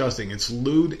fucking disgusting. It's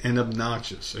lewd and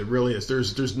obnoxious. It really is.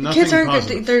 There's nothing kids aren't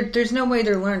positive. There's no way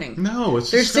they're learning. No, it's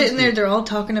they're disgusting. Sitting there. They're all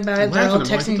talking about it. They're all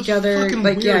texting each other.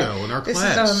 Like, yeah, in our this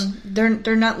class. is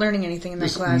they're not learning anything in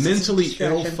that class. Mentally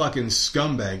ill fucking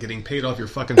scumbag getting paid off your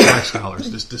fucking tax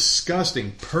dollars. This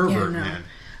disgusting pervert, man.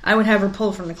 I would have her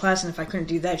pulled from the class, and if I couldn't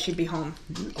do that, she'd be home.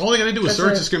 All you gotta do is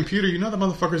search his computer. You know that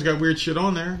motherfucker's got weird shit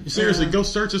on there. You seriously, go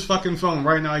search his fucking phone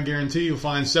right now. I guarantee you'll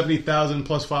find 70,000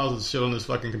 plus files of shit on this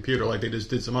fucking computer, like they just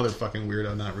did some other fucking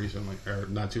weirdo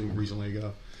not too recently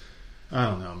ago. I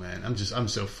don't know, man. I'm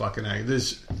so fucking angry.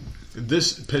 This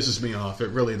pisses me off. It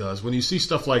really does. When you see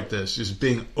stuff like this, just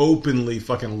being openly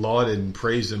fucking lauded and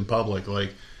praised in public,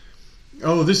 like,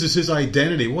 oh, this is his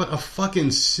identity. What a fucking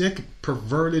sick,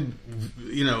 perverted,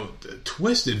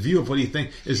 twisted view of what he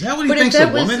thinks. Is that what he thinks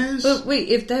a woman is? But wait,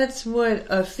 if that's what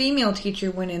a female teacher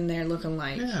went in there looking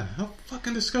like. Yeah, how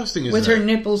fucking disgusting is that? With her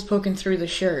nipples poking through the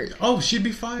shirt. Oh, she'd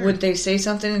be fired. Would they say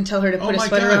something and tell her to put a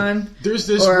sweater on? There's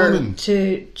this or woman.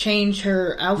 To change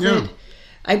her outfit? Yeah.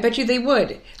 I bet you they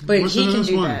would. But Listen he can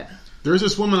do that. There's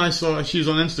this woman I saw, she's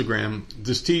on Instagram,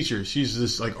 this teacher, she's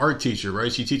this like art teacher,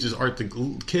 right? She teaches art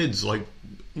to kids like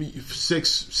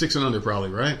 6 and under probably,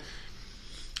 right?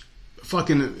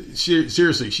 Fucking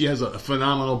seriously, she has a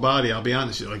phenomenal body. I'll be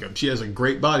honest, she has a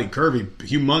great body, curvy,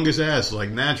 humongous ass, like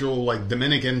natural, like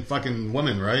Dominican fucking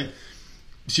woman, right?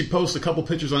 She posts a couple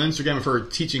pictures on Instagram of her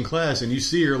teaching class, and you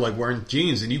see her like wearing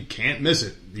jeans, and you can't miss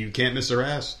it. You can't miss her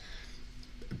ass.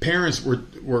 Parents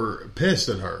were pissed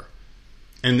at her,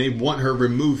 and they want her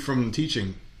removed from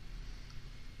teaching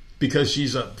because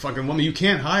she's a fucking woman. You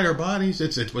can't hide her bodies.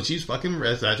 It's what she's fucking.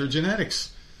 That's her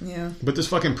genetics. Yeah. But this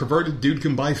fucking perverted dude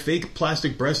can buy fake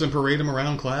plastic breasts and parade them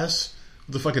around class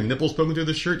with the fucking nipples poking through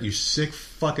the shirt. You sick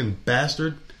fucking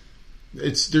bastard.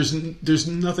 There's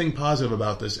nothing positive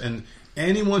about this, and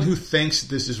anyone who thinks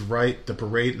this is right to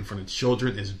parade in front of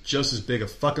children is just as big a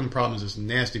fucking problem as this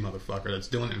nasty motherfucker that's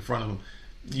doing it in front of them.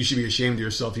 You should be ashamed of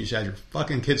yourself. You should have your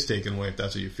fucking kids taken away if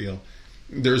that's what you feel.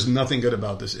 There's nothing good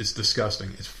about this. It's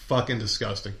disgusting. It's fucking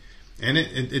disgusting. And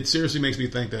it seriously makes me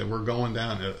think that we're going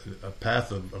down a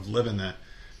path of living that.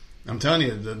 I'm telling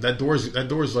you, that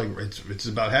door's like, it's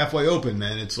about halfway open,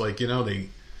 man. It's like,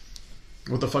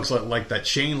 what the fuck's like that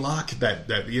chain lock that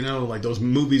like those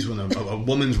movies when a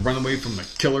woman's run away from the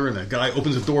killer and the guy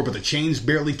opens the door but the chain's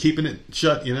barely keeping it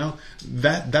shut,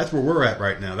 that's where we're at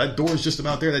right now. That door's just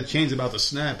about there, that chain's about to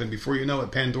snap, and before you know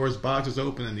it, Pandora's box is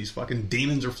open and these fucking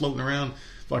demons are floating around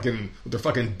fucking with their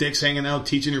fucking dicks hanging out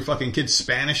teaching your fucking kids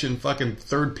Spanish in fucking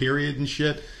third period and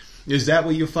shit. Is that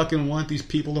what you fucking want these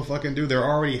people to fucking do? They're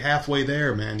already halfway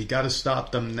there, man. You gotta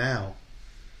stop them now.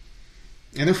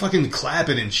 And they're fucking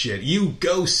clapping and shit. You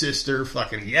go, sister.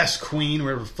 Fucking yes, queen.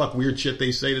 Whatever fuck weird shit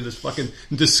they say to this fucking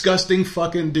disgusting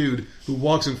fucking dude who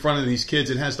walks in front of these kids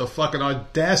and has the fucking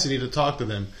audacity to talk to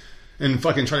them and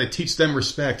fucking try to teach them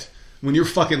respect when you're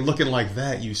fucking looking like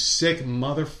that, you sick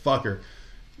motherfucker.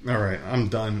 All right, I'm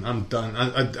done. Oh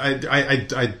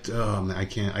man,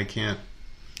 I can't.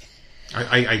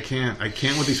 I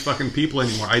can't with these fucking people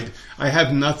anymore. I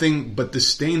have nothing but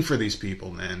disdain for these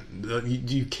people, man.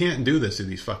 You can't do this to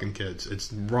these fucking kids.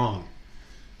 It's wrong.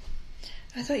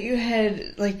 I thought you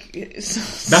had,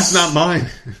 That's not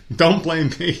mine. Don't blame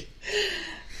me.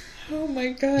 Oh my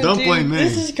god, Don't blame me.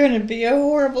 This is going to be a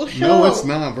horrible show. No, it's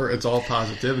not. It's all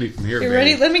positivity from here, You baby.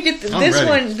 ready? Let me get this ready.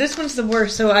 one. This one's the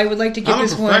worst, so I would like to get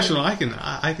this one. I'm a professional. I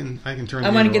can turn. I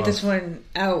want to get this one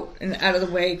out of the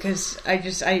way because I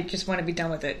just want to be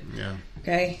done with it. Yeah.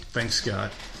 Okay. Thanks,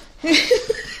 Scott.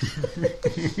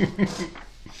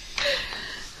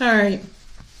 All right.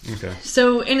 Okay.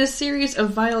 So, in a series of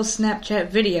vile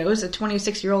Snapchat videos, a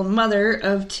 26-year-old mother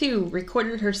of 2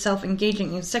 recorded herself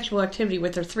engaging in sexual activity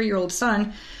with her 3-year-old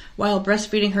son while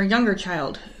breastfeeding her younger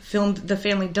child. Filmed the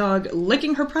family dog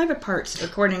licking her private parts,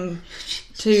 according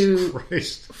to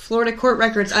Florida court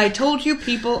records. I told you,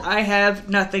 people, I have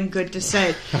nothing good to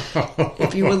say.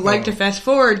 If you would like to fast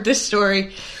forward this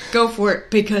story, go for it,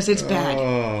 because it's bad.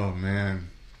 Oh, man.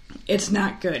 It's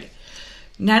not good.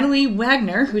 Natalie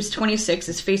Wagner, who's 26,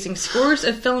 is facing scores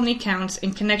of felony counts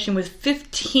in connection with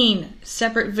 15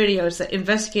 separate videos that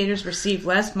investigators received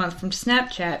last month from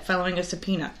Snapchat following a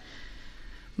subpoena.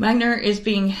 Wagner is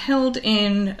being held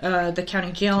in the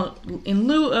county jail in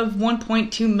lieu of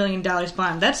 $1.2 million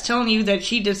bond. That's telling you that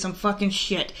she did some fucking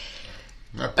shit.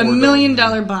 $1 million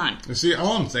bond. See,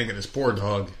 all I'm thinking is poor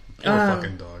dog. Poor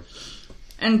fucking dog.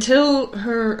 Until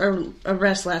her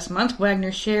arrest last month,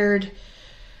 Wagner shared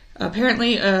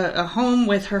apparently a home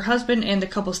with her husband and the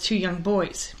couple's 2 young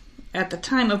boys. At the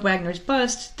time of Wagner's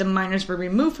bust, the minors were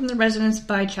removed from the residence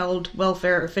by child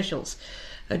welfare officials.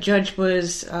 A judge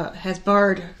has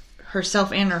barred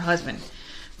herself and her husband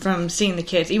from seeing the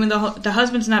kids, even though the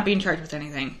husband's not being charged with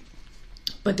anything.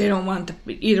 But they don't want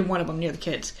either one of them near the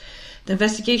kids. The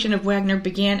investigation of Wagner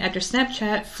began after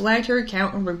Snapchat flagged her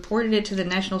account and reported it to the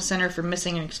National Center for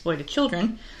Missing and Exploited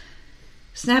Children.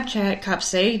 Snapchat, cops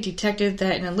say, detected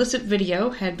that an illicit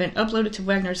video had been uploaded to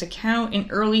Wagner's account in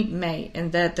early May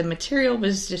and that the material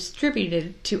was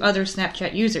distributed to other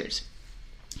Snapchat users.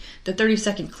 The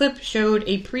 30-second clip showed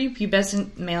a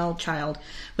prepubescent male child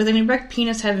with an erect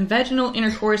penis having vaginal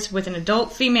intercourse with an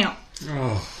adult female.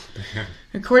 Oh, man.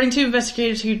 According to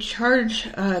investigators who charge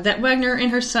that Wagner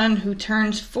and her son, who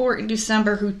turns 4 in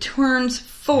December,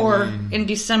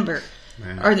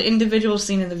 are the individuals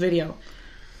seen in the video.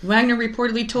 Wagner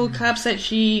reportedly told cops that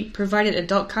she provided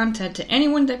adult content to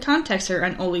anyone that contacts her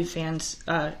on OnlyFans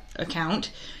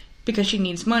account because she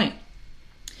needs money.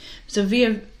 So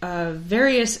via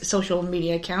various social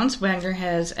media accounts, Wagner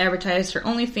has advertised her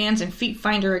OnlyFans and Feet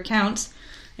Finder accounts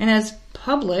and has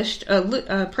published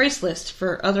a price list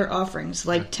for other offerings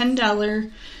like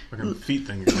 $10 feet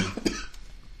thing.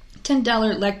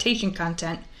 $10 lactation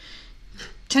content,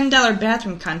 $10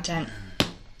 bathroom content,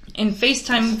 and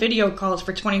FaceTime video calls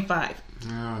for $25.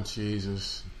 Oh,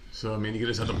 Jesus. So, I mean, you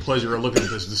just have the pleasure of looking at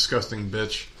this disgusting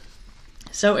bitch.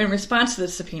 So, in response to the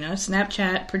subpoena,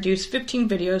 Snapchat produced 15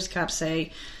 videos, cops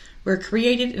say, were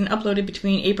created and uploaded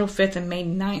between April 5th and May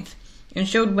 9th, and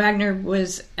showed Wagner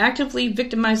was actively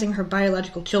victimizing her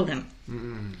biological children.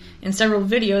 In several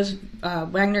videos,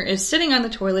 Wagner is sitting on the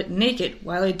toilet naked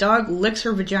while a dog licks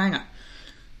her vagina.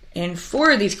 In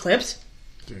 4 of these clips,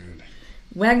 Dude.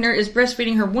 Wagner is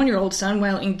breastfeeding her 1-year-old son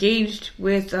while engaged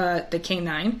with the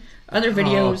canine. Other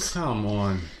videos... Oh, come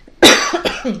on.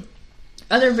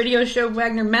 Other videos show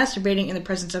Wagner masturbating in the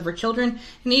presence of her children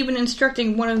and even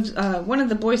instructing one of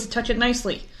the boys to touch it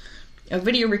nicely. A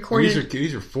video recorded...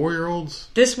 These are 4-year-olds?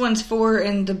 This one's 4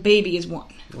 and the baby is 1.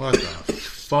 What the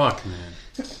fuck, man?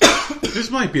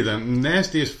 This might be the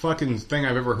nastiest fucking thing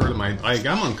I've ever heard in my...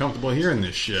 I'm uncomfortable hearing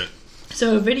this shit.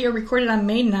 So a video recorded on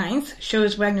May 9th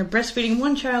shows Wagner breastfeeding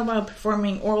one child while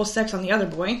performing oral sex on the other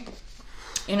boy.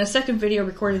 In a second video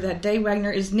recorded that day,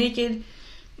 Wagner is naked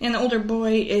and the older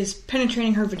boy is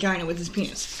penetrating her vagina with his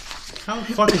penis. How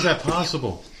the fuck is that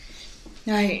possible?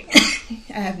 I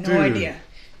have no idea.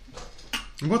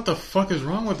 What the fuck is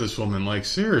wrong with this woman? Like,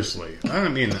 seriously. I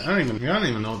don't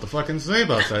even know what to fucking say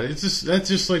about that. That's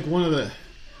just like one of the...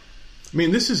 I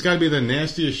mean, this has got to be the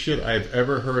nastiest shit I've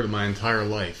ever heard in my entire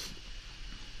life.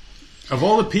 Of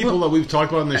all the people that we've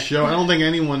talked about in this show, I don't think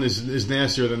anyone is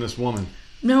nastier than this woman.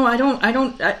 No, I don't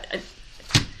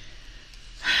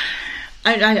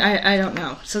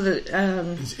know. So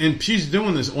and she's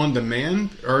doing this on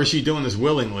demand, or is she doing this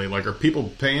willingly? Like, are people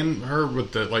paying her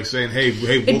with the saying, "Hey, we'll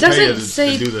pay you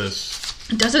to do this"?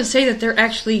 It doesn't say that they're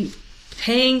actually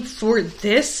paying for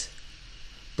this.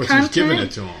 But content, she's giving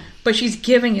it to them. But she's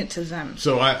giving it to them.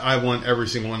 So I want every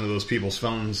single one of those people's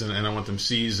phones, and I want them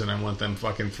seized, and I want them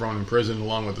fucking thrown in prison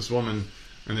along with this woman,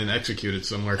 and then executed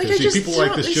somewhere. Because people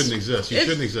like this shouldn't exist. You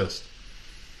shouldn't exist.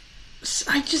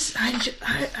 I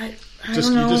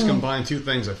don't know. You just combine 2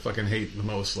 things I fucking hate the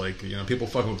most, like, you know, people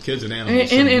fucking with kids and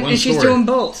animals. And she's doing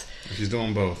both. She's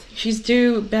doing both. She's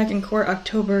due back in court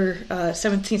October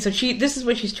 17th. So this is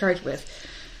what she's charged with.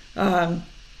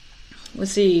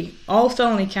 Let's see, all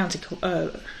felony counts,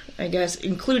 I guess,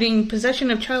 including possession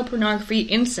of child pornography,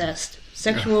 incest,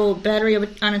 sexual battery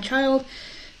on a child,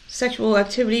 sexual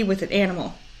activity with an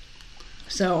animal.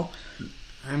 So,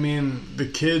 I mean, the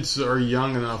kids are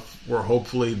young enough where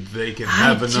hopefully they can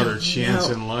have another chance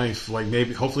in life. Like,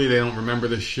 maybe, hopefully they don't remember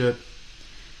this shit.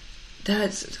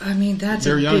 That's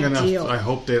They're a young big enough. deal. I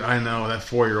hope I know that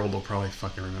 4-year-old will probably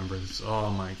fucking remember this.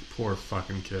 Oh, my poor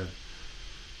fucking kid.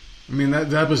 I mean,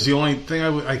 that was the only thing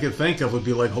I could think of would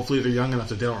be like, hopefully they're young enough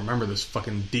that they don't remember this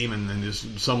fucking demon and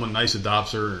just someone nice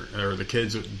adopts her, or the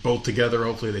kids are both together.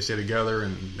 Hopefully they stay together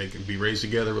and they can be raised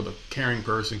together with a caring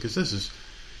person, because this is...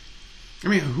 I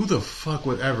mean, who the fuck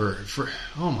would ever...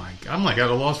 oh my God, I'm like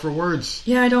at a loss for words.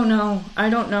 Yeah, I don't know.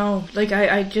 Like,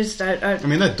 I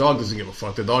mean, that dog doesn't give a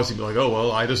fuck. The dog's gonna be like, oh,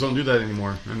 well, I just don't do that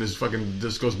anymore. And this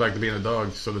goes back to being a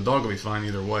dog. So the dog will be fine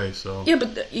either way, so... Yeah,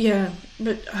 but...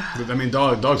 I mean,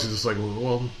 dogs are just like,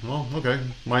 well, okay.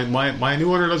 My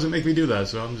new owner doesn't make me do that,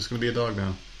 so I'm just gonna be a dog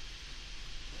now.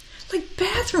 Like,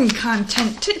 bathroom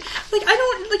content. Like, I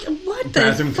don't... Like, what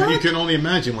the fuck? You can only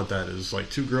imagine what that is. Like,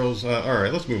 2 girls...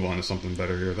 Alright, let's move on to something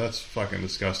better here. That's fucking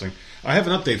disgusting. I have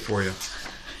an update for you.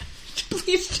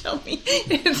 Please tell me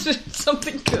it's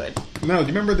something good. No,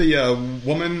 do you remember the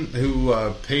woman who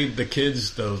paid the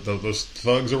kids, those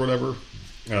thugs or whatever?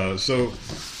 So,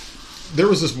 there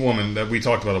was this woman that we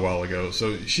talked about a while ago.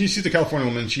 So, she's the California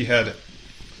woman. She had...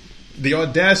 the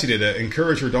audacity to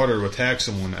encourage her daughter to attack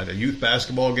someone at a youth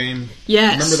basketball game.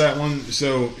 Yes. Remember that one?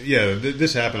 So, yeah,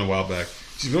 this happened a while back.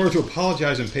 She's been ordered to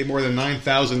apologize and pay more than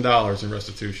 $9,000 in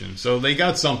restitution. So they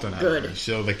got something out of her.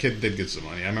 So the kid did get some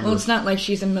money. I remember. Well, it's not like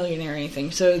she's a millionaire or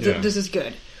anything, so this is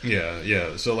good.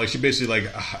 Yeah. So, like, she basically,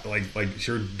 like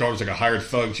her daughter's like a hired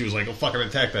thug. She was like, oh, fucking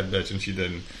attack that bitch, and she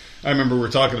didn't. I remember we were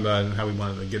talking about it and how we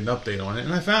wanted to get an update on it,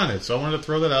 and I found it. So I wanted to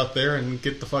throw that out there and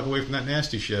get the fuck away from that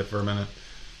nasty shit for a minute.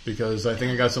 Because I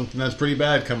think I got something that's pretty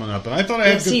bad coming up. And I thought I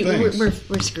had good things.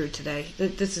 We're screwed today.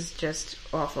 This is just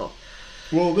awful.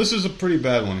 Well, this is a pretty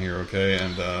bad one here, okay?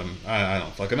 And I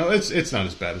don't fucking know. It's not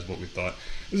as bad as what we thought.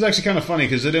 This is actually kind of funny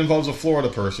because it involves a Florida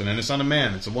person. And it's not a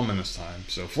man. It's a woman this time.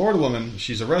 So, Florida woman,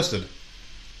 she's arrested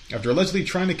after allegedly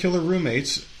trying to kill her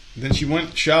roommates. Then she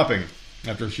went shopping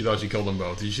after she thought she killed them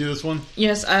both. Did you see this one?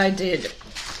 Yes, I did.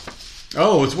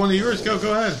 Oh, it's one of yours. Go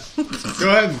ahead. Go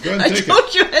ahead and take it. I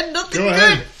told you I had nothing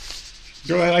good.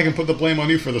 Go ahead. I can put the blame on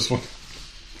you for this one.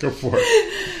 Go for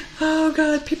it. Oh,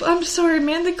 God. People, I'm sorry,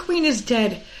 man. The queen is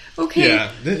dead. Okay.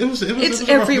 Yeah, it's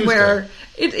everywhere.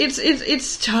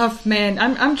 It's tough, man.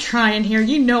 I'm trying here.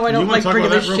 You know I don't like bringing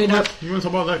this shit up. You want to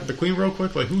talk about the Queen real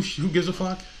quick? Like who gives a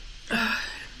fuck?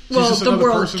 Well, the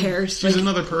world cares. She's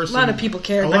another person. A lot of people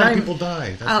care. A lot of people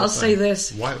die. I'll say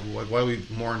this. Why we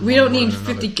mourn? We don't need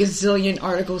 50 gazillion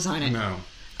articles on it. No.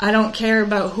 I don't care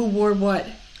about who wore what.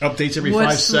 Updates every 5 seconds.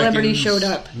 What celebrity showed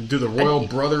up. Do the royal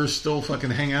brothers still fucking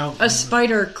hang out? A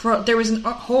spider. There was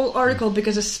a whole article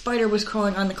because a spider was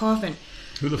crawling on the coffin.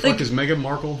 Who the fuck is Meghan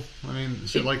Markle? I mean,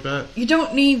 shit like that. You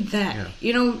don't need that. Yeah.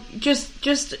 You know,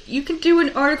 just you can do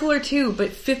an article or two,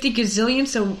 but 50 gazillion.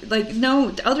 So, like,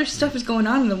 no, other stuff is going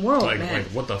on in the world, man. Like,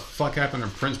 what the fuck happened to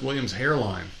Prince William's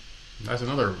hairline? That's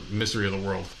another mystery of the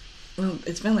world. Well,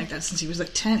 it's been like that since he was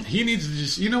like 10. He needs to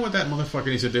just, you know what that motherfucker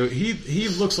needs to do? He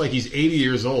looks like he's 80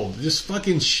 years old. Just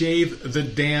fucking shave the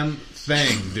damn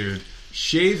thing, dude.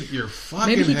 Shave your fucking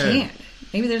head. Maybe he can't.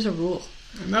 Maybe there's a rule.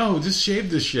 No, just shave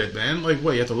this shit, man. Like,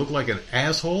 what, you have to look like an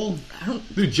asshole?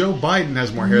 Dude, Joe Biden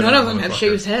has more hair than that. None of them have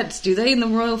shaved heads, do they? In the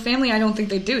royal family, I don't think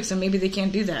they do, so maybe they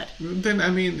can't do that. Then, I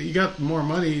mean, you got more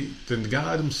money than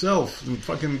God himself. And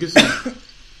fucking get some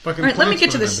fucking... All right, let me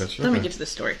get to this. Okay. Let me get to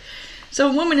this story. So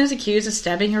a woman is accused of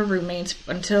stabbing her roommates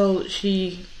until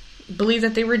she believed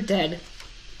that they were dead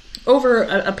over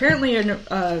apparently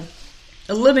a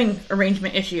living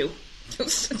arrangement issue.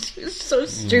 It's so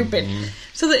stupid. Mm-hmm.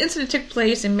 So the incident took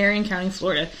place in Marion County,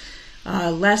 Florida,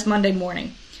 last Monday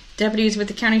morning. Deputies with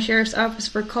the county sheriff's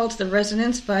office were called to the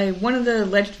residence by one of the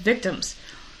alleged victims.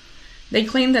 They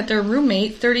claimed that their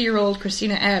roommate, 30-year-old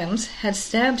Christina Adams, had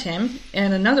stabbed him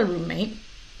and another roommate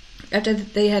after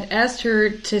they had asked her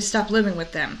to stop living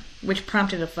with them, which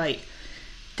prompted a fight.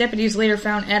 Deputies later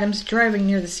found Adams driving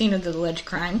near the scene of the alleged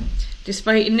crime.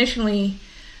 Despite initially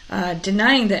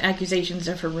denying the accusations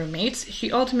of her roommates,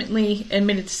 she ultimately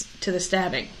admitted to the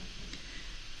stabbing.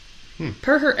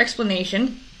 Per her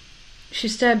explanation, she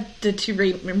stabbed the two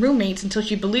roommates until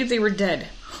she believed they were dead.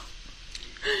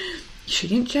 She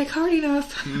didn't check hard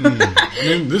enough. I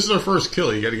mean, this is her first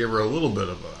kill. You got to give her a little bit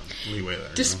of a leeway there.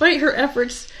 Despite her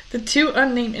efforts, the two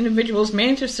unnamed individuals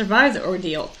managed to survive the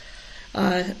ordeal,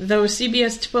 though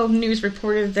CBS 12 News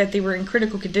reported that they were in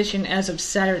critical condition as of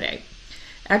Saturday.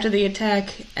 After the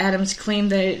attack, Adams claimed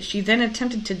that she then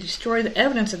attempted to destroy the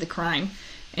evidence of the crime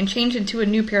and change into a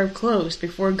new pair of clothes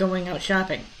before going out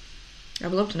shopping. I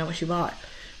would love to know what she bought.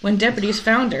 When deputies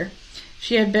found her,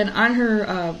 she had been on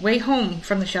her way home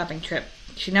from the shopping trip.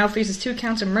 She now faces 2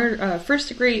 counts of murder,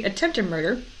 first-degree attempted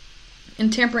murder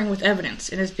and tampering with evidence,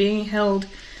 and is being held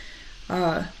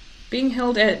at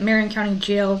Marion County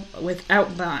Jail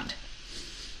without bond.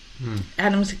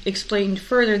 Adams explained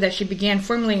further that she began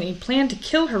formulating a plan to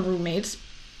kill her roommates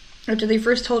after they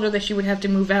first told her that she would have to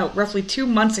move out roughly 2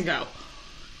 months ago.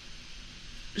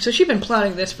 So she'd been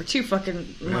plotting this for 2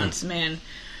 fucking months, man.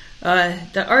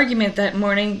 The argument that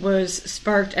morning was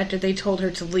sparked after they told her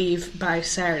to leave by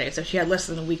Saturday, so she had less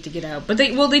than a week to get out. But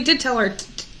they did tell her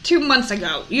 2 months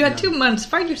ago. You had 2 months.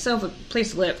 Find yourself a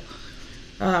place to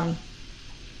live.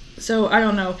 So, I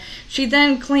don't know. She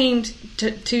then claimed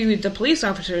to the police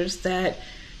officers that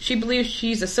she believes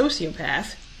she's a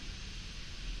sociopath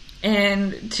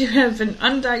and to have an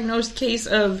undiagnosed case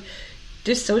of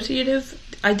dissociative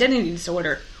identity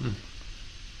disorder.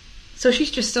 So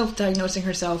she's just self-diagnosing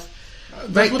herself.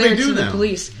 That's what they do now. The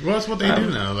police. Well, that's what they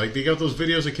do now. Like, they got those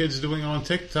videos of kids doing on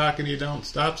TikTok and you don't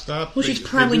stop. Well, she's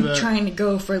probably trying to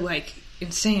go for, like,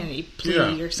 insanity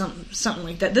plea or something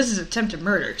like that. This is attempted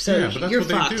murder, so yeah, but that's you're what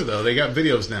fucked. They do, though. They got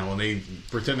videos now and they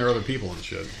pretend they're other people and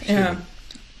shit. Yeah.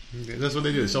 That's what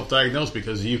they do. They self-diagnose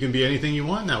because you can be anything you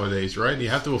want nowadays, right? And you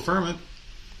have to affirm it.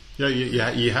 Yeah,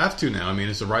 you have to now. I mean,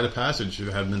 it's a rite of passage to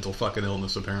have mental fucking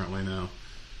illness, apparently, now.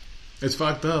 It's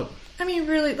fucked up. I mean,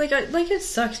 really, like it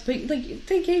sucks, but like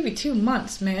they gave you 2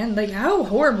 months, man. Like, how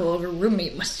horrible of a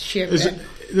roommate must she have been?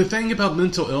 The thing about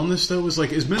mental illness, though, is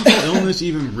like, is mental illness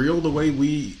even real the way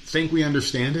we think we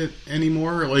understand it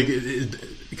anymore? Like,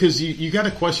 because you got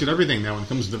to question everything now when it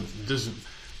comes to this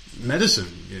medicine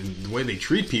and the way they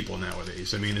treat people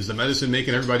nowadays. I mean, is the medicine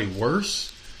making everybody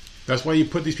worse? That's why you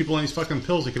put these people on these fucking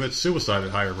pills that commit suicide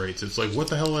at higher rates. It's like, what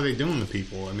the hell are they doing to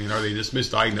people? I mean, are they just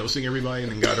misdiagnosing everybody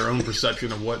and then got their own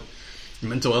perception of what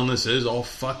mental illness is all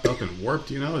fucked up and warped?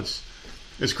 You know,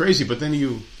 it's crazy. But then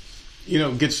you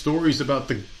get stories about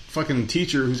the fucking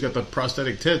teacher who's got the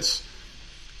prosthetic tits.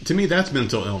 To me, that's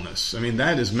mental illness. I mean,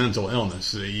 that is mental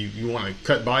illness. You want to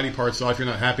cut body parts off. You're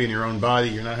not happy in your own body.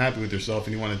 You're not happy with yourself,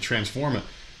 and you want to transform it.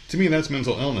 To me, that's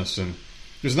mental illness. And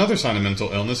there's another sign of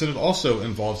mental illness, and it also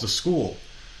involves the school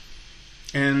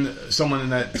and someone in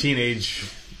that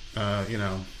teenage,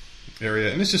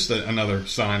 area. And it's just another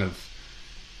sign of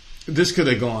this could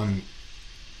have gone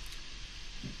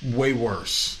way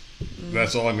worse.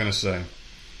 That's all I'm going to say.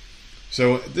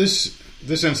 So this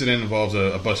incident involves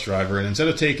a bus driver, and instead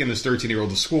of taking this 13-year-old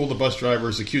to school, the bus driver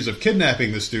is accused of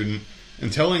kidnapping the student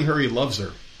and telling her he loves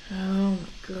her. Oh my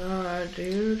god,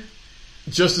 dude.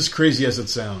 Just as crazy as it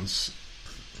sounds.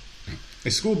 A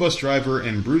school bus driver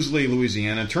in Bruce-Lee,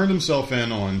 Louisiana turned himself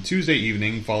in on Tuesday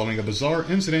evening following a bizarre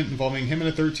incident involving him and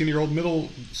a 13-year-old middle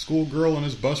school girl on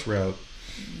his bus route.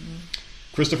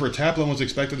 Christopher Taplin was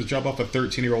expected to drop off a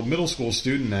 13-year-old middle school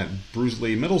student at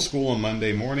Bruce-Lee Middle School on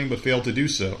Monday morning, but failed to do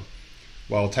so.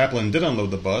 While Taplin did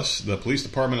unload the bus, the police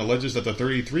department alleges that the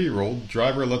 33-year-old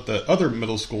driver let the other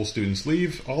middle school students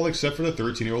leave, all except for the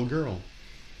 13-year-old girl.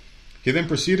 He then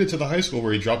proceeded to the high school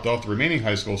where he dropped off the remaining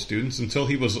high school students until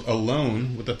he was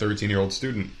alone with the 13-year-old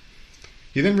student.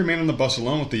 He then remained on the bus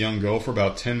alone with the young girl for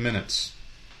about 10 minutes.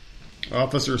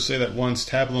 Officers say that once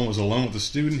Taplin was alone with the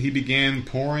student, he began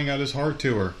pouring out his heart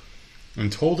to her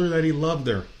and told her that he loved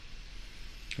her.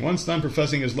 Once done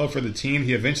professing his love for the teen,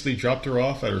 he eventually dropped her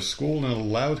off at her school and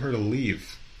allowed her to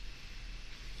leave.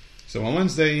 So on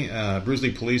Wednesday,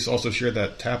 Bruce-Lee police also shared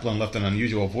that Taplin left an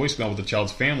unusual voicemail with the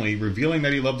child's family, revealing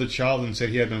that he loved the child and said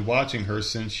he had been watching her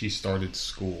since she started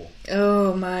school.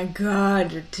 Oh my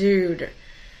god, dude.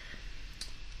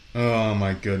 Oh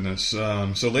my goodness.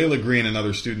 So Layla Green,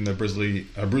 another student at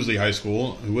Bruce-Lee High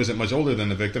School, who isn't much older than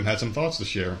the victim, had some thoughts to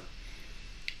share.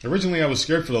 Originally, I was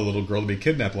scared for the little girl to be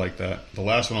kidnapped like that, the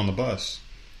last one on the bus.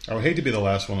 I would hate to be the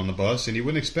last one on the bus, and you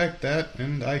wouldn't expect that,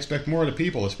 and I expect more out of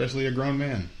people, especially a grown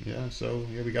man. Yeah, so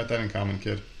yeah, we got that in common,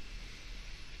 kid.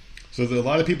 So a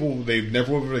lot of people, they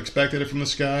never would have expected it from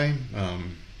this guy.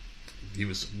 He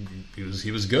was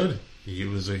good. He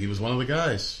was one of the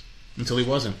guys until he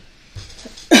wasn't.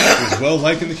 He was well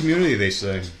liked in the community, they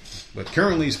say, but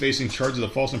currently he's facing charges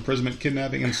of false imprisonment,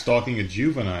 kidnapping, and stalking a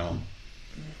juvenile.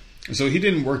 So he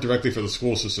didn't work directly for the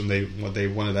school system. They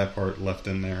wanted that part left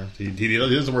in there. He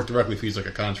doesn't work directly. He's like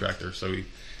a contractor. So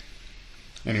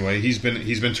he's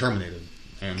been terminated,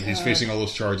 and he's facing all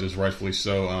those charges, rightfully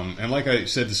so. And like I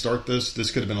said to start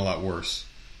this could have been a lot worse.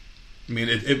 I mean,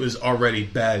 it was already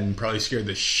bad and probably scared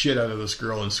the shit out of this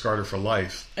girl and scarred her for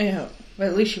life. Yeah, but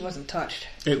at least she wasn't touched.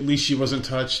 At least she wasn't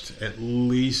touched. At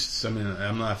least, I mean,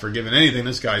 I'm not forgiving anything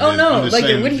this guy did. Oh no, I'm just like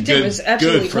saying, what he did was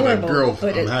absolutely good for horrible. that girl.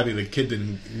 But I'm happy the kid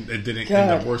didn't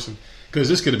end up worse. Because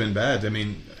this could have been bad. I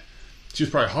mean, she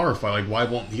was probably horrified. Like, why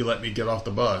won't he let me get off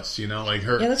the bus? You know, like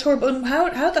her. Yeah, that's horrible.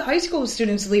 How the high school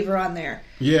students leave her on there?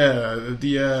 Yeah,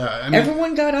 I mean,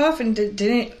 everyone got off and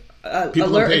didn't. People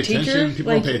alert don't pay a teacher? attention.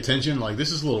 People don't pay attention. Like,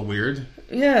 this is a little weird.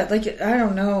 Yeah, like, I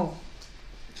don't know.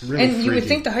 Really and freaky. you would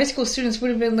think the high school students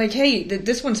would have been like, hey,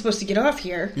 this one's supposed to get off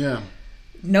here. Yeah.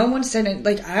 No one said it.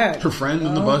 Like, her friend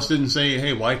on the bus didn't say,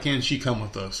 hey, why can't she come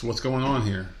with us? What's going on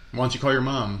here? Why don't you call your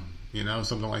mom? You know,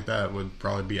 something like that would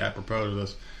probably be apropos to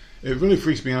this. It really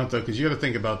freaks me out, though, because you got to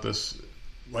think about this.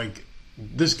 Like,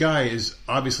 this guy is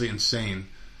obviously insane.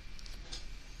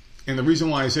 And the reason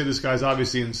why I say this guy's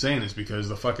obviously insane is because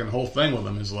the fucking whole thing with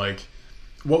him is like,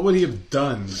 what would he have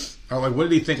done? Or like, what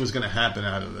did he think was going to happen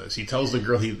out of this? He tells the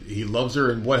girl he loves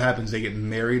her, and what happens? They get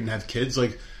married and have kids?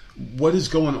 Like, what is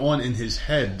going on in his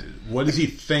head? What does he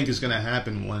think is going to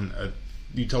happen when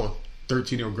you tell a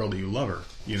 13-year-old girl that you love her?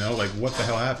 You know, like, what the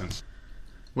hell happens?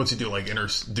 What's he do? Like,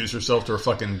 introduce herself to her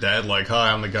fucking dad? Like,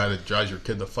 hi, I'm the guy that drives your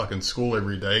kid to fucking school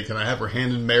every day. Can I have her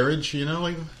hand in marriage? You know,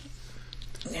 like,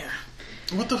 yeah.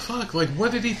 What the fuck? Like,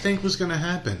 what did he think was going to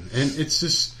happen? And it's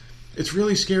just, it's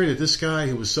really scary that this guy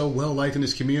who was so well liked in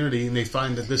his community, and they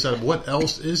find that this out of what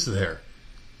else is there?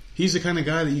 He's the kind of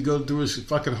guy that you go through his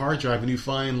fucking hard drive and you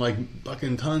find like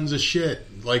fucking tons of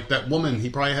shit. Like that woman, he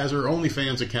probably has her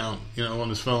OnlyFans account, you know, on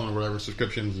his phone or whatever,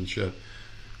 subscriptions and shit.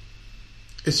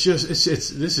 It's just,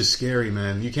 this is scary,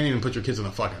 man. You can't even put your kids on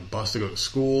a fucking bus to go to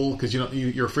school because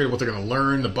you're afraid of what they're going to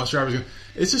learn. The bus driver's going to...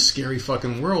 It's a scary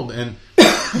fucking world. And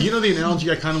you know the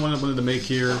analogy I kind of wanted to make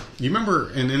here? You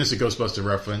remember, and it's a Ghostbuster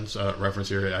reference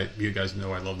here. You guys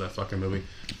know I love that fucking movie.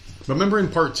 But remember in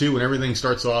part 2 when everything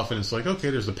starts off and it's like, okay,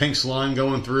 there's the pink slime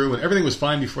going through and everything was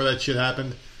fine before that shit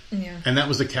happened? Yeah. And that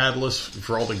was the catalyst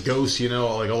for all the ghosts, you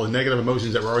know, like all the negative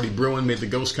emotions that were already brewing made the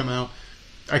ghosts come out.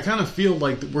 I kind of feel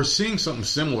like we're seeing something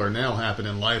similar now happen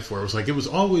in life where it was like it was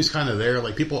always kind of there.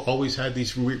 Like people always had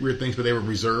these weird things, but they were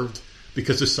reserved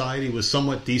because society was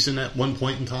somewhat decent at one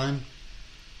point in time.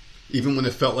 Even when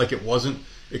it felt like it wasn't,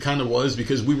 it kind of was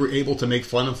because we were able to make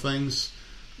fun of things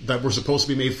that were supposed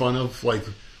to be made fun of, like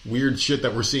weird shit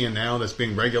that we're seeing now that's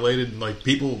being regulated. Like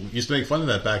people used to make fun of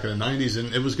that back in the 90s,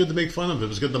 and it was good to make fun of. It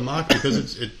was good to mock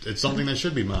because it's something that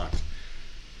should be mocked.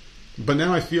 But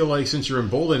now I feel like since you're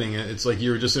emboldening it, it's like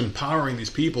you're just empowering these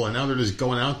people, and now they're just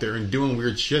going out there and doing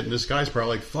weird shit, and this guy's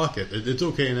probably like, fuck it. It's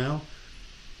okay now.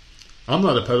 I'm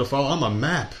not a pedophile. I'm a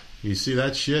map. You see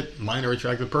that shit? Minor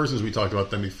attractive persons. We talked about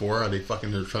them before. They're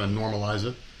trying to normalize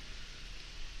it.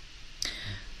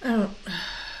 I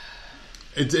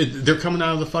don't... They're coming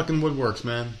out of the fucking woodworks,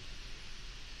 man.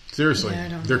 Seriously.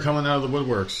 Yeah, they're coming out of the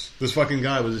woodworks. This fucking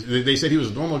guy was... They said he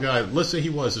was a normal guy. Let's say he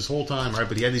was this whole time, right?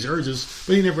 But he had these urges,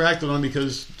 but he never acted on them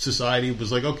because society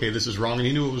was like, okay, this is wrong, and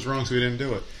he knew it was wrong, so he didn't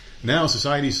do it. Now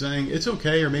society's saying, it's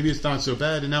okay, or maybe it's not so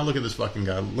bad, and now look at this fucking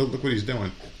guy. Look what he's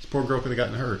doing. This poor girl could have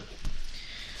gotten hurt.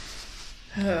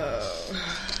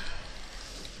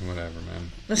 Whatever,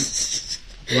 man.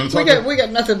 We got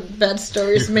nothing bad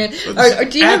stories, man.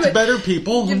 Do you act better,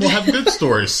 people, and we'll have good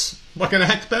stories. Fucking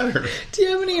act better. Do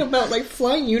you have any about like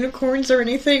flying unicorns or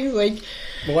anything? Like,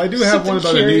 well, I do have one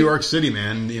about a New York City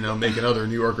man, making other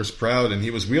New Yorkers proud, and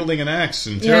he was wielding an axe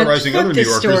and terrorizing other New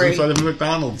Yorkers inside of a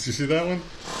McDonald's. You see that one?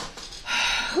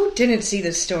 Who didn't see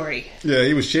this story? Yeah,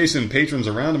 he was chasing patrons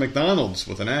around a McDonald's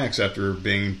with an axe after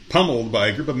being pummeled by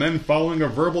a group of men following a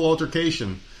verbal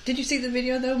altercation. Did you see the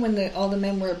video though when all the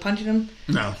men were punching him?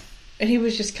 No. And he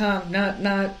was just calm,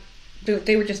 not.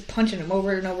 They were just punching him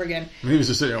over and over again. And he was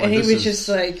just sitting there like, and he was just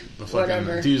like,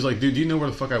 whatever. He was like, dude, do you know where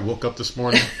the fuck I woke up this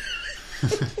morning?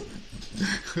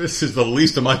 This is the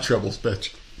least of my troubles,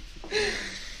 bitch.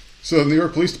 So the New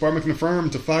York Police Department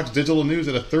confirmed to Fox Digital News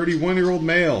that a 31-year-old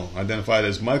male, identified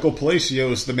as Michael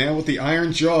Palacios, the man with the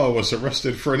iron jaw, was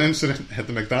arrested for an incident at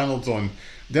the McDonald's on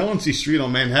Delancey Street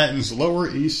on Manhattan's Lower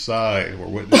East Side, where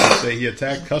witnesses say he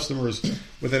attacked customers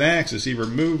with an axe as he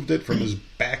removed it from his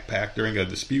backpack during a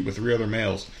dispute with 3 other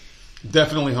males.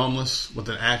 Definitely homeless, with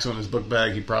an axe on his book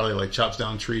bag. He probably chops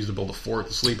down trees to build a fort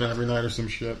to sleep in every night or some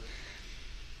shit.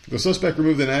 The suspect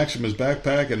removed an axe from his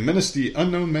backpack and menaced the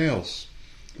unknown males.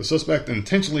 The suspect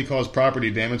intentionally caused property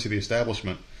damage to the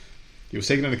establishment. He was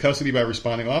taken into custody by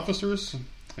responding officers,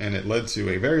 and it led to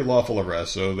a very lawful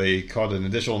arrest. So they caught an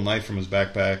additional knife from his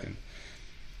backpack, and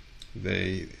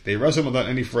they arrested him without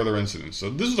any further incidents. So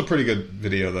this is a pretty good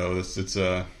video, though. It's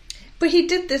But he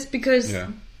did this because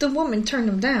the woman turned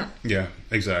him down. Yeah,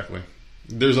 exactly.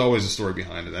 There's always a story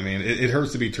behind it. I mean, it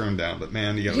hurts to be turned down, but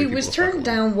man, you gotta He was turned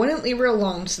down, wouldn't leave her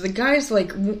alone, so the guys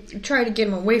tried to get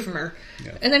him away from her,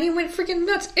 and then he went freaking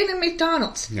nuts in a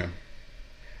McDonald's. Yeah.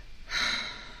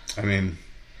 I mean,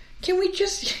 can we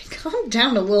just calm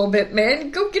down a little bit,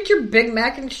 man? Go get your Big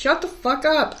Mac and shut the fuck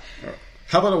up.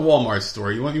 How about a Walmart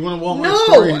story? You want a Walmart no,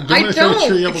 story? I don't.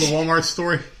 Cheer you up with a Walmart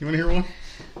story? You want to hear one?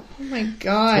 Oh my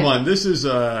god! Come on, this is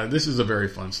a very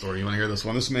fun story. You want to hear this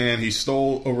one? This man, he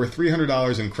stole over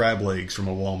 $300 in crab legs from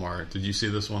a Walmart. Did you see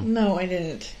this one? No, I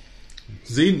didn't.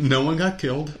 See, no one got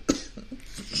killed.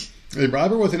 A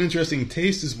robber with an interesting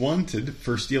taste is wanted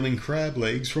for stealing crab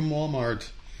legs from Walmart.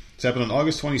 This happened on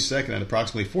August 22nd at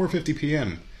approximately 4:50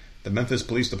 p.m. The Memphis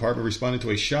Police Department responded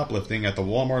to a shoplifting at the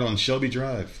Walmart on Shelby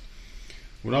Drive.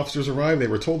 When officers arrived, they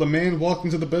were told a man walked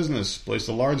into the business, placed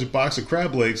a large box of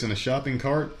crab legs in a shopping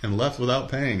cart, and left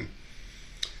without paying.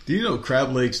 Do you know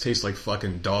crab legs taste like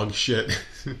fucking dog shit?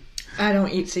 I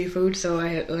don't eat seafood, so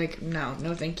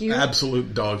no thank you.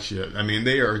 Absolute dog shit. I mean,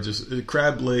 they are just,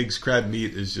 crab legs, crab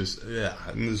meat is just,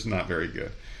 it's not very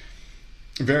good.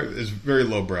 It's very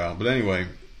lowbrow. But anyway,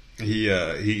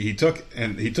 he took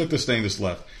this thing, just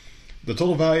left. The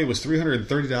total value was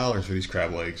 $330 for these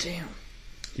crab legs. Damn.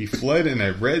 He fled in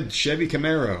a red Chevy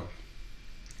Camaro.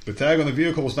 The tag on the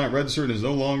vehicle was not registered and is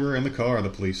no longer in the car, the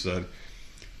police said.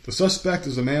 The suspect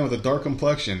is a man with a dark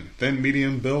complexion, thin,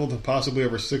 medium build, possibly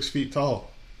over 6 feet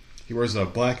tall. He wears a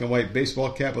black and white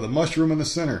baseball cap with a mushroom in the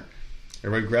center, a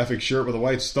red graphic shirt with a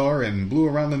white star and blue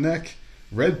around the neck,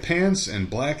 red pants, and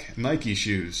black Nike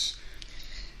shoes.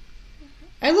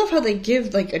 I love how they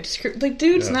give a description.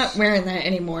 Dude's not wearing that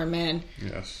anymore, man.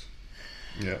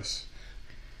 Yes.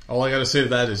 All I gotta say to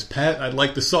that is, Pat, I'd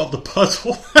like to solve the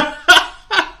puzzle.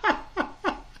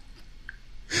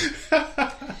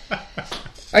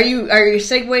 Are you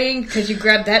segueing because you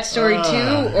grabbed that story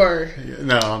too, or?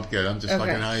 No, I'm good. I'm just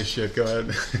fucking high as shit. Go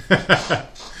ahead.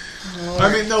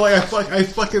 I mean, no, I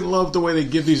fucking love the way they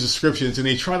give these descriptions and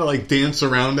they try to dance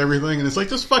around everything, and it's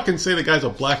just fucking say the guy's a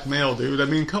black male, dude. I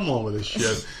mean, come on with this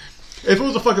shit. If it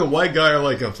was a fucking white guy or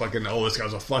this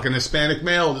guy's a fucking Hispanic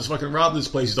male, just fucking robbed this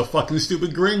place, he's a fucking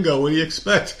stupid gringo, what do you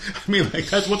expect? I mean,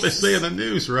 that's what they say in the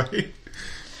news, right?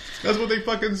 That's what they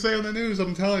fucking say on the news,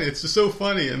 I'm telling you. It's just so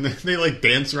funny. And they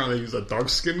dance around. They use a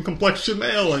dark-skinned complexion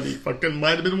male, and he fucking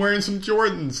might have been wearing some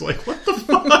Jordans. What the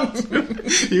fuck?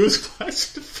 He was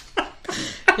classified.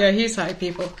 Yeah, he's high,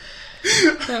 people.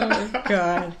 Oh,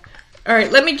 God. All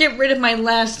right, let me get rid of my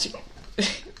last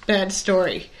bad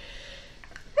story.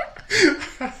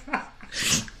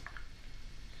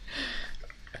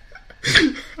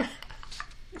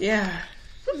 Yeah.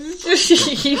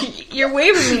 You're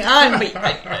waving me on, but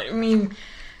I mean,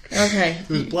 okay.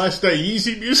 There's Blast That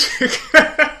Yeezy music.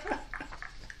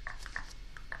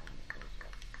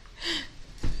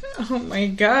 Oh my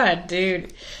god,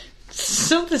 dude.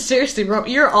 Something seriously wrong.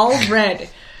 You're all red.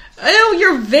 Oh,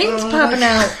 your veins popping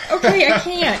out. Okay, I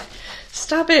can't.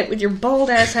 Stop it with your bald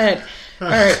ass head.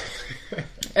 Alright.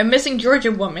 A missing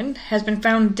Georgia woman has been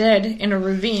found dead in a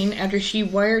ravine after she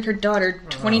wired her daughter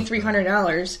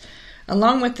 $2,300,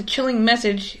 along with the chilling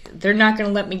message, "They're not going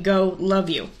to let me go, love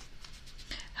you."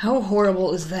 How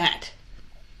horrible is that?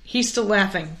 He's still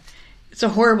laughing. It's a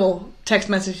horrible text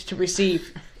message to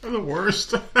receive. They're the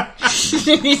worst.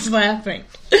 He's laughing.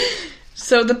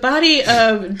 So the body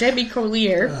of Debbie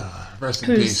Collier,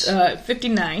 who's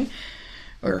 59,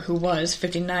 or who was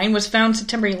 59, was found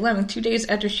September 11th, 2 days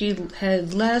after she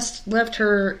had last left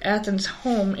her Athens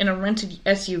home in a rented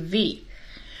SUV.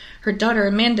 Her daughter,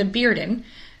 Amanda Bearden,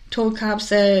 told cops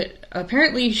that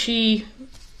apparently she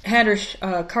had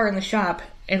her car in the shop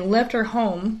and left her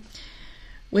home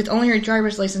with only her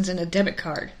driver's license and a debit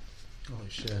card. Holy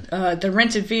shit. The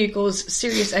rented vehicle's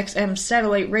Sirius XM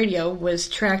satellite radio was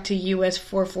tracked to US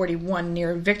 441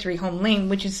 near Victory Home Lane,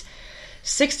 which is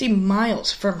 60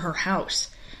 miles from her house.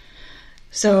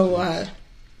 So,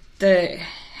 the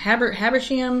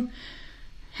Habersham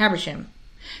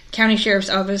County Sheriff's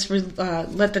Office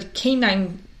let the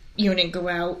canine unit go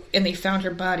out, and they found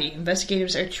her body.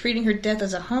 Investigators are treating her death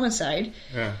as a homicide,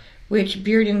 which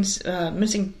Bearden's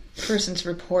missing persons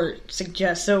report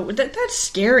suggests. So that's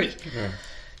scary. Yeah.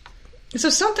 So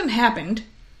something happened.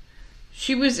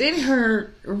 She was in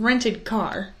her rented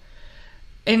car,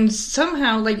 and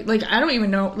somehow, like I don't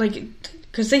even know,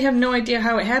 because they have no idea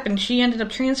how it happened. She ended up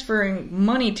transferring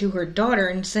money to her daughter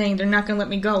and saying, "They're not going to let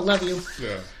me go. Love you."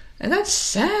 Yeah. And that's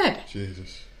sad.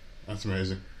 Jesus, that's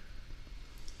amazing.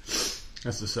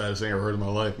 That's the saddest thing I've heard in my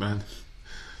life, man.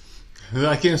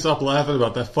 I can't stop laughing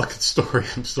about that fucking story.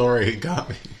 I'm sorry, it got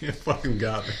me. It fucking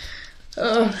got me.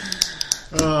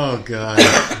 Oh God.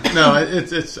 No,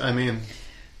 it's. I mean,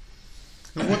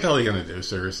 what the hell are you gonna do?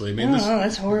 Seriously, I mean,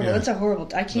 that's horrible. Yeah. That's a horrible.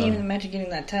 I can't even imagine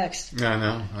getting that text. Yeah, I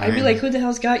know. I'd be like, "Who the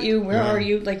hell's got you? Where are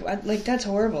you?" Like that's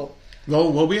horrible.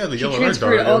 Well, we had the yellow alert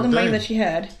transferred all the money that she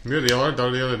had. We had the yellow alert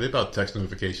the other day about text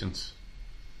notifications.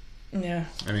 Yeah.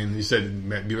 I mean, he said,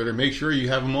 "You better make sure you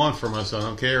have them on for us. I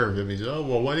don't care." And he said, "Oh,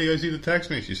 well, why do you guys need to text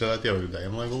me?" She said that the other day.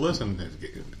 I'm like, "Well, listen,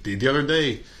 the other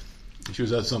day, she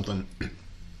was at something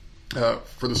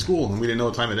for the school, and we didn't know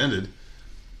what time it ended.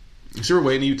 So we're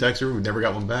waiting. You text her. We never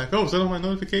got one back. Oh, set all my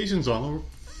notifications on. Oh,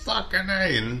 fucking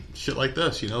A, and shit like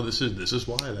this. You know, this is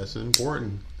why that's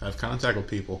important. Have contact with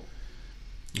people.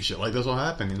 Shit like this will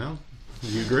happen. You know,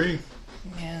 you agree?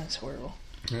 Yeah, that's horrible.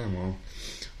 Yeah,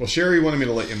 well, Sherry wanted me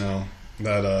to let you know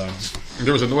that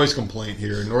there was a noise complaint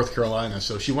here in North Carolina,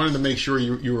 so she wanted to make sure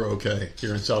you were okay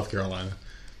here in South Carolina.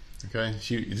 Okay?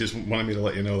 She just wanted me to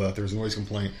let you know that there was a noise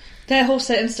complaint. That whole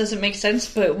sentence doesn't make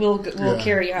sense, but we'll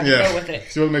carry on and go with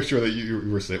it. She wanted to make sure that you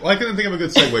were safe. Well, I couldn't think of a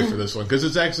good segue for this one, because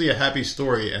it's actually a happy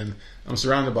story, and I'm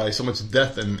surrounded by so much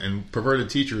death and perverted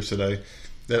teachers today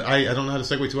that I don't know how to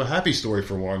segue to a happy story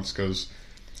for once, because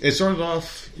it started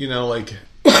off, you know, like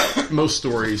most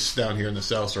stories down here in the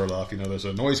South start off, you know, there's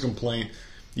a noise complaint.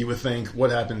 You would think, what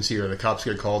happens here? The cops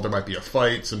get called, there might be a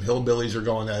fight, some hillbillies are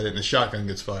going at it, and a shotgun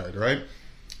gets fired, right?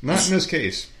 Not in this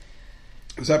case.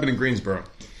 This happened in Greensboro.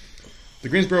 The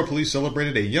Greensboro police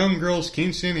celebrated a young girl's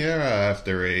quinceañera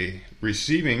after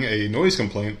receiving a noise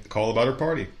complaint call about her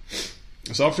party.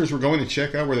 As officers were going to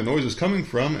check out where the noise was coming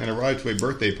from and arrived to a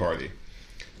birthday party.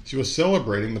 She was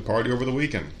celebrating the party over the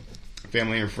weekend.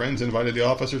 Family and friends invited the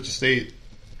officers to stay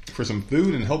for some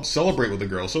food and help celebrate with the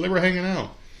girl, so they were hanging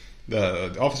out.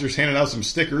 The officers handed out some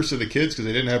stickers to the kids because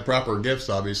they didn't have proper gifts,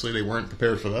 obviously. They weren't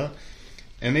prepared for that.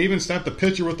 And they even snapped a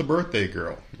picture with the birthday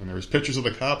girl. And there was pictures of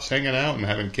the cops hanging out and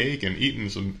having cake and eating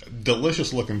some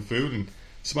delicious-looking food and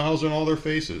smiles on all their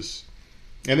faces.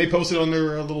 And they posted on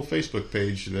their little Facebook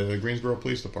page, the Greensboro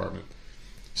Police Department.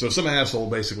 So some asshole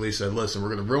basically said, "Listen,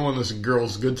 we're going to ruin this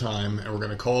girl's good time, and we're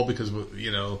going to call because,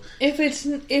 you know..." If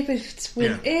it's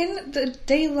within the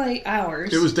daylight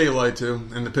hours... It was daylight, too.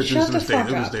 And the pictures it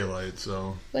was daylight,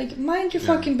 so... Like, mind your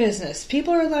fucking business.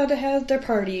 People are allowed to have their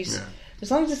parties. Yeah. As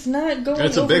long as it's not going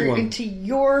over into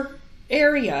your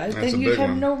area, then you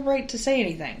have no right to say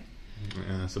anything.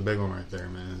 Yeah, that's a big one right there,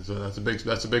 man. So that's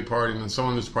a big party, and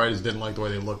someone whose parties didn't like the way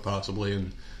they looked, possibly,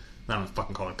 and I don't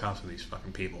fucking call the cops for these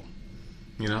fucking people.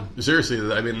 You know, seriously,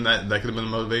 I mean that could have been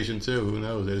the motivation too. Who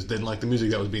knows? They just didn't like the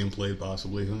music that was being played,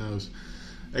 possibly. Who knows?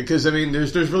 Because, I mean,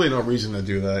 there's really no reason to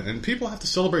do that. And people have to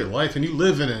celebrate life. And you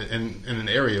live in an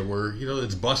area where, you know,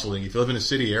 it's bustling. If you live in a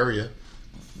city area,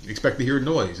 you expect to hear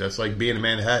noise. That's like being in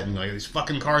Manhattan. Like, these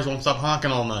fucking cars won't stop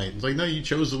honking all night. It's like, no, you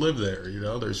chose to live there. You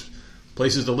know, there's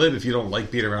places to live if you don't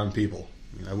like being around people.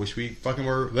 I mean, I wish we fucking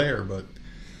were there, but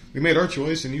we made our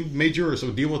choice and you made yours,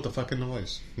 so deal with the fucking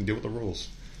noise and deal with the rules.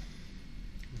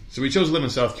 So we chose to live in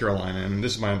South Carolina, and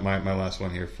this is my last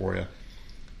one here for you.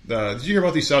 Did you hear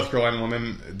about these South Carolina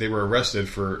women? They were arrested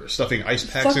for stuffing ice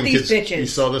packs in kids. Bitches. You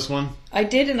saw this one? I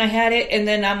did, and I had it, and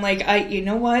then I'm like, you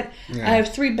know what? Yeah. I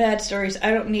have 3 bad stories.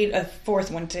 I don't need a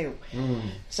 4th one, too.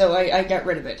 So I got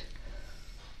rid of it.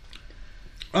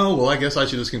 Oh, well, I guess I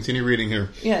should just continue reading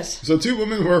here. Yes. So 2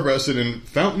 women were arrested in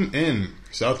Fountain Inn,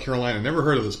 South Carolina. Never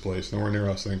heard of this place. Nowhere near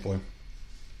us, thankfully.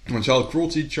 On child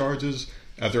cruelty charges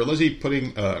after allegedly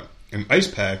putting an ice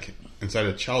pack inside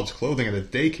a child's clothing at a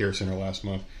daycare center last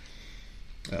month.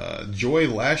 Joy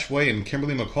Lashway and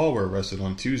Kimberly McCall were arrested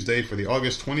on Tuesday for the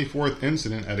August 24th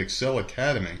incident at Excel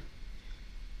Academy.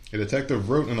 A detective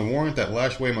wrote in the warrant that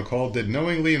Lashway and McCall did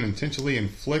knowingly and intentionally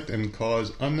inflict and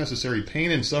cause unnecessary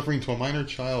pain and suffering to a minor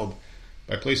child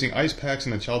by placing ice packs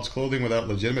in the child's clothing without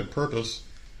legitimate purpose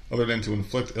other than to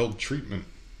inflict ill treatment.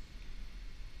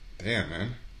 Damn,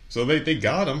 man. So they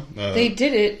got him. They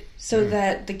did it so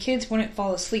that the kids wouldn't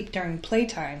fall asleep during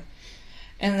playtime.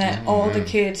 And that all the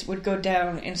kids would go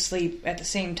down and sleep at the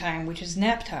same time, which is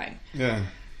nap time. Yeah.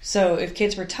 So if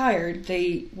kids were tired,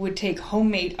 they would take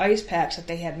homemade ice packs that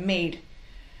they had made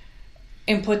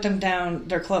and put them down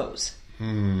their clothes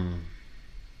to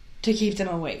keep them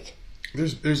awake.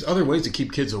 There's other ways to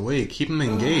keep kids awake. Keep them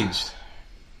engaged.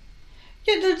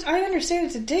 Yeah, I understand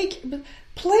it's a day, but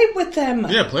play with them.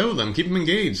 Yeah, play with them. Keep them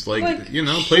engaged. Like you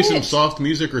know, play some soft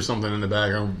music or something in the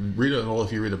background. Read it. Well,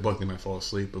 if you read a book, they might fall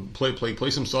asleep. But play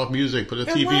some soft music. Put a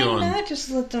TV on. Why not just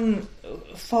let them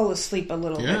fall asleep a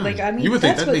little bit? Like, I mean, you would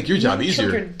think that'd make your job easier.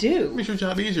 Children do. Make your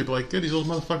job easier. But like, good, these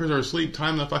little motherfuckers are asleep.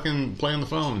 Time to fucking play on the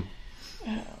phone.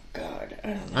 Oh God, I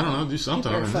don't know. I don't know. Do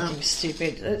something. People are fucking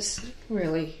stupid. That's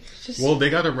really. Well, they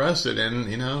got arrested, and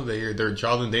you know there are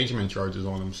child endangerment charges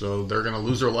on them, so they're going to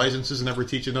lose their licenses and never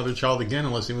teach another child again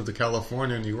unless they move to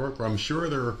California and New York, where I'm sure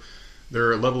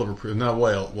their level of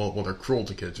they're cruel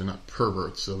to kids, they're not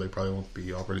perverts, so they probably won't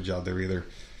be offered a job there either.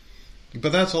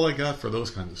 But that's all I got for those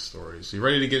kinds of stories. You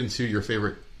ready to get into your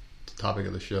favorite topic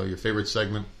of the show, your favorite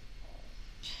segment?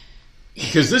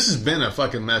 Because this has been a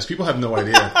fucking mess. People have no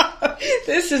idea.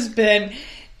 This has been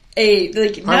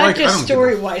not just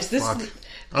story wise.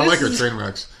 I like our train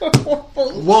wrecks. Let's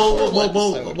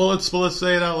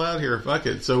say it out loud here. Fuck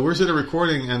it. So we're sitting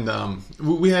recording, and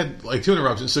we had like 2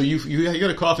 interruptions. So you got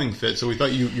a coughing fit. So we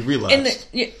thought you relapsed.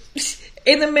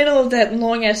 In the middle of that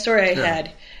long ass story I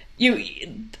had, you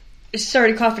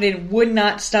started coughing and would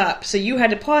not stop. So you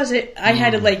had to pause it. I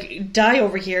had to die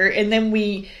over here, and then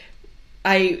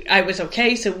I was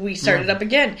okay, so we started up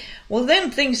again. Well,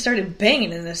 then things started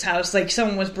banging in this house, like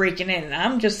someone was breaking in, and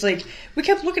I'm just like, we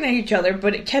kept looking at each other,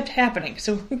 but it kept happening.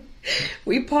 So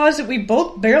we paused it, we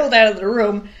both barreled out of the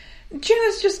room.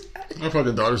 Jenna's just... My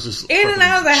fucking daughter's just... in and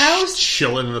out of the house.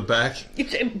 Chilling in the back.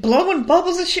 Blowing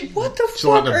bubbles and shit. What the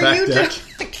fuck are you doing?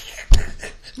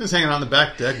 Just hanging on the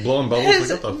back deck, blowing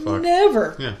bubbles. Like, what the fuck?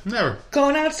 Never.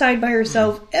 Going outside by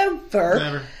herself, ever.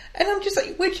 Never. And I'm just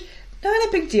like, not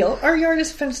a big deal. Our yard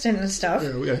is fenced in and stuff.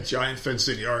 Yeah, we got a giant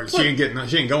fenced-in yard. She ain't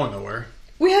going nowhere.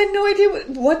 We had no idea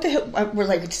what the hell. We're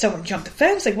like, did someone jump the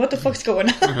fence? Like, what the fuck's going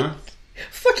on?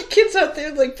 Fucking kids out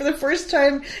there, like, for the first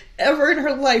time ever in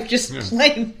her life, just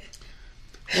playing.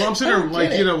 Well, I'm sitting there,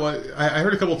 like, you know what? I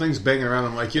heard a couple things banging around.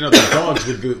 I'm like, you know, the dogs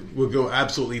would go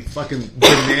absolutely fucking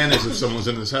bananas if someone's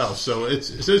in this house. So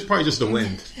it's probably just the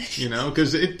wind, you know,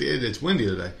 because it's windy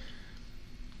today.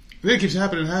 Then it keeps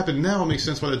happening. Now it makes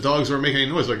sense why the dogs aren't making any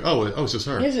noise. Like, it's just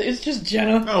her. It's just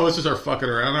Jenna. Oh, it's just her fucking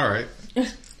around. All right.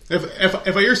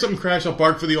 If I hear something crash, I'll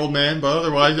bark for the old man. But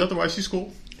otherwise, she's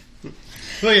cool.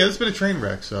 Well, yeah, it's been a train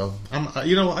wreck. So I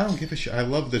don't give a shit. I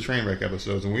love the train wreck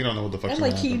episodes, and we don't know what the fuck's going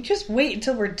to happen. You just wait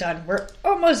until we're done. We're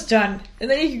almost done,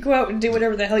 and then you can go out and do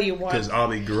whatever the hell you want. Because I'll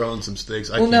be grilling some steaks.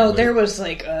 There was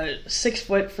like a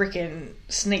 6-foot freaking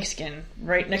snakeskin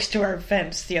right next to our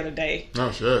fence the other day.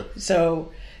 Oh shit!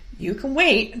 So. You can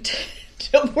wait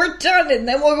till we're done, and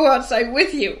then we'll go outside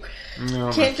with you.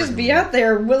 No, can't just be out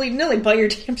there willy-nilly by your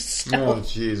damn self. Oh,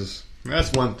 Jesus.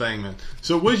 That's one thing, man.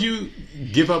 So would you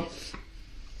give up...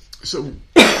 So,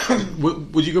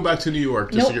 would you go back to New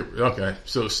York? Just nope. Okay.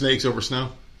 So, snakes over snow?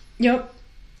 Yep.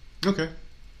 Okay.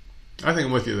 I think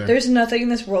I'm with you there. There's nothing in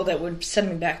this world that would send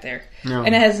me back there. No.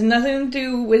 And it has nothing to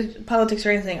do with politics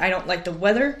or anything. I don't like the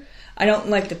weather. I don't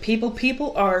like the people.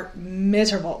 People are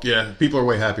miserable. Yeah, people are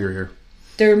way happier here.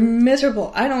 They're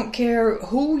miserable. I don't care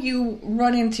who you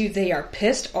run into. They are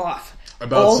pissed off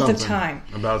about all something. The time.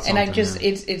 About something. And I just,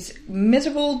 it's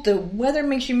miserable. The weather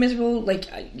makes you miserable. Like,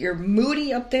 you're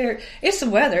moody up there. It's the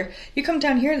weather. You come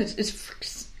down here,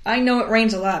 I know it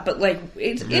rains a lot, but like,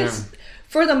 it's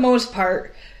for the most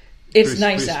part, it's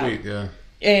nice out. Sweet, yeah.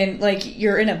 And like,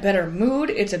 you're in a better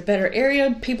mood. It's a better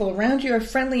area. People around you are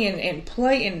friendly and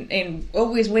polite and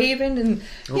always waving. And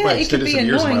it can be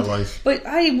annoying. But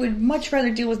I would much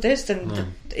rather deal with this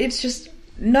than it's just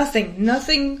nothing. No,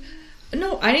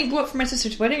 I didn't go up for my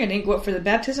sister's wedding. I didn't go up for the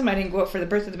baptism. I didn't go up for the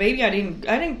birth of the baby.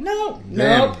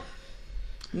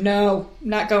 Nope,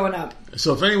 not going up.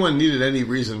 So if anyone needed any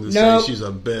reason to say she's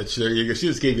a bitch, there you go. She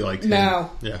just gave you like 10.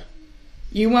 No. Yeah.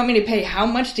 You want me to pay how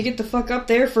much to get the fuck up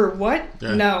there for what?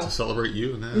 Yeah, no. To celebrate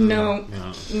you? No.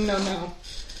 No.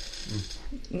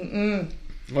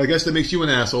 Well, I guess that makes you an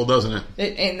asshole, doesn't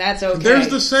it? And that's okay. There's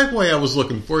the segue I was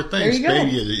looking for. Thanks, there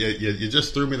baby. You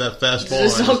just threw me that fastball.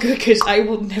 This is all good because I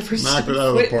will never knock it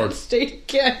out of the park. State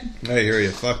again. I hear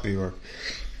you. Fuck New York.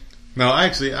 No,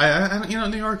 actually,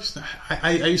 New York.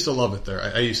 I used to love it there.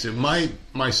 I used to.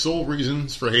 My sole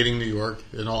reasons for hating New York,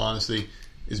 in all honesty,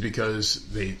 is because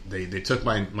they took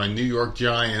my New York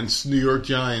Giants.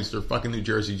 They're fucking New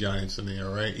Jersey Giants to me.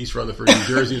 All right, East Rutherford, New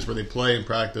Jersey is where they play and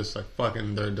practice.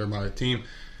 They're my team.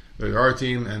 They're our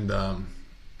team, and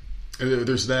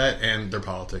there's that, and their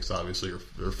politics obviously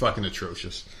are fucking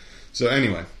atrocious. So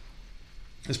anyway,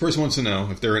 this person wants to know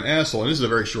if they're an asshole, and this is a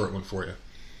very short one for you.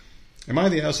 Am I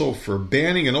the asshole for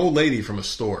banning an old lady from a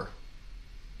store?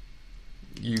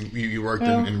 You worked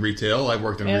in retail. I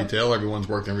worked in retail. Everyone's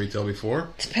worked in retail before.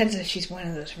 Depends if she's one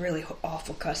of those really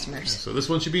awful customers. So this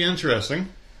one should be interesting.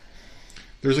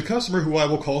 There's a customer who I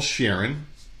will call Sharon.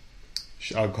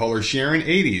 I'll call her Sharon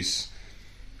 80s,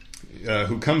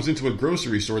 who comes into a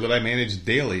grocery store that I manage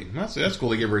daily. That's cool.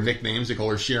 They give her nicknames. They call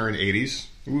her Sharon 80s.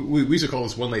 We used to call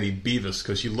this one lady Beavis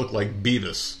because she looked like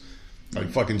Beavis.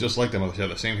 Like fucking just like them. She had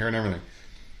the same hair and everything.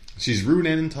 She's rude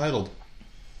and entitled.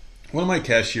 One of my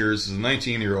cashiers is a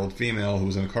 19-year-old female who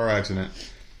was in a car accident.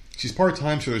 She's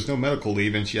part-time, so there's no medical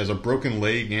leave, and she has a broken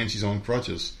leg and she's on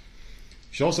crutches.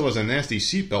 She also has a nasty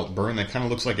seatbelt burn that kind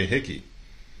of looks like a hickey.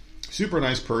 Super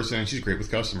nice person, and she's great with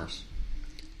customers.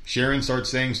 Sharon starts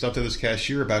saying stuff to this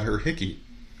cashier about her hickey.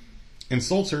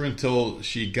 Insults her until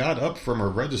she got up from her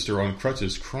register on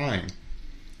crutches crying.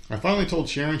 I finally told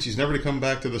Sharon she's never to come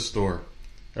back to the store.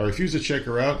 I refused to check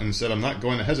her out and said I'm not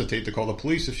going to hesitate to call the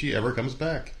police if she ever comes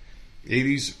back.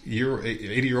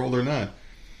 80-year-old or not.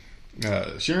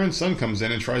 Sharon's son comes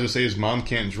in and tries to say his mom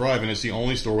can't drive and it's the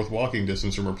only store with walking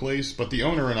distance from her place, but the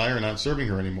owner and I are not serving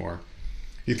her anymore.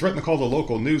 He threatened to call the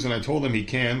local news and I told him he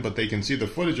can, but they can see the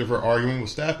footage of her arguing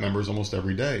with staff members almost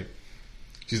every day.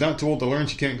 She's not too old to learn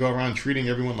she can't go around treating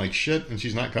everyone like shit, and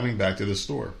she's not coming back to the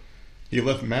store. He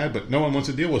left mad, but no one wants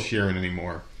to deal with Sharon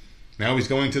anymore. Now he's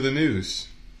going to the news.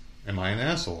 Am I an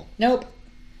asshole? Nope.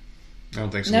 I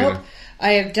don't think so either.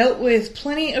 I have dealt with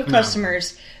plenty of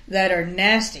customers that are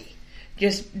nasty.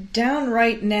 Just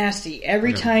downright nasty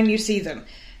every time you see them.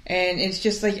 And it's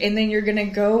just like, and then you're going to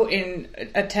go and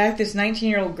attack this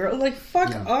 19-year-old girl? Like,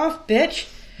 fuck off, bitch.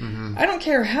 Mm-hmm. I don't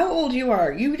care how old you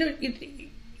are.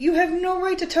 You have no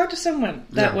right to talk to someone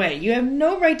that way. You have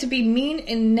no right to be mean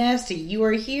and nasty. You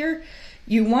are here,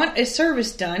 you want a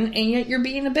service done, and yet you're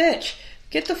being a bitch.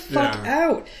 Get the fuck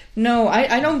out. No,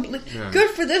 I don't.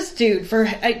 Good for this dude.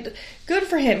 Good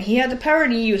for him. He had the power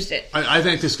and he used it. I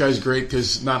think this guy's great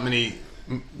because not many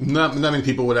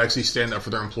people would actually stand up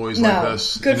for their employees like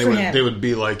this. Good for him. They would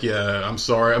be like, yeah, I'm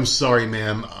sorry,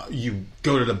 ma'am. You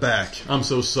go to the back. I'm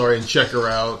so sorry, and check her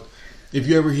out. If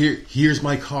you ever here's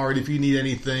my card. If you need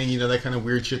anything, that kind of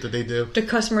weird shit that they do. The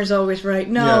customer's always right.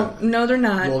 No, they're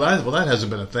not. Well, that hasn't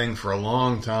been a thing for a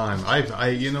long time.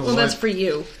 Well, that's for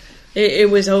you. It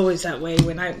was always that way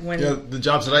when the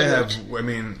jobs that I have. I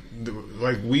mean,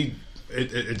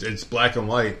 it's black and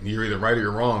white. You're either right or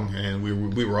you're wrong, and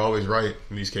we were always right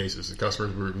in these cases. The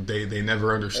customers they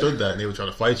never understood that, and they would try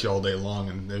to fight you all day long,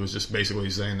 and it was just basically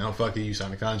saying, "No, fuck you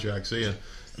signed a contract, see ya."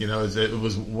 It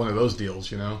was one of those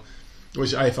deals,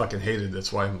 which I fucking hated.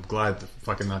 That's why I'm glad to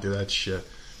fucking not do that shit.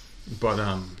 But I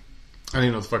don't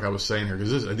even know what the fuck I was saying here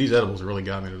because these edibles really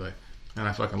got me today, and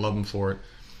I fucking love them for it.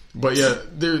 But yeah,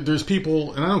 there's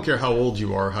people, and I don't care how old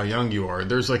you are, how young you are.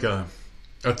 There's like a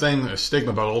stigma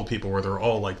about old people where they're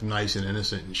all like nice and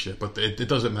innocent and shit. But it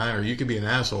doesn't matter. You could be an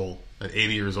asshole at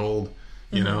 80 years old.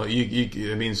 I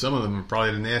mean, some of them are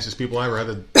probably the nastiest people I ever had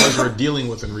the pleasure of dealing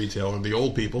with in retail, are the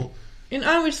old people. And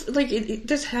I was like,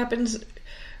 this happens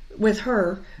with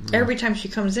her every time she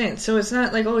comes in. So it's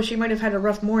not like, oh, she might have had a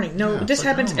rough morning. No, this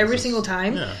happens every single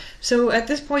time. Yeah. So at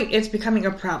this point, it's becoming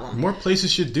a problem. More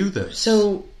places should do this.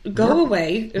 So go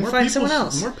away and find someone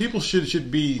else. More people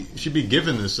should be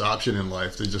given this option in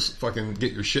life to just fucking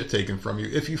get your shit taken from you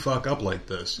if you fuck up like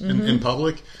this in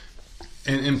public.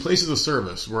 And in places of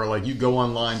service where, like, you go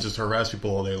online just to harass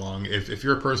people all day long. If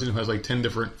you're a person who has, like, 10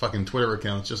 different fucking Twitter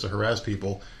accounts just to harass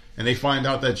people, and they find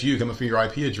out that's you coming from your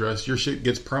IP address, your shit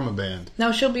gets perma-banned.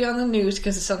 Now, she'll be on the news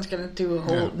because the Sun's going to do a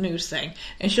whole news thing.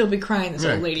 And she'll be crying, this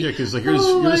old lady. Yeah, because, like, you're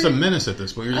just a menace at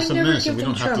this point. You're just a menace, and we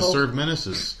don't have to serve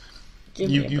menaces.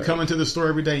 You come into the store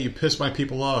every day, you piss my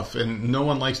people off, and no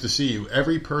one likes to see you.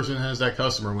 Every person has that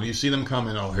customer. When you see them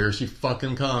coming, oh, here she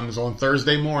fucking comes on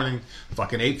Thursday morning,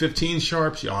 fucking 8:15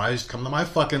 sharp. She always come to my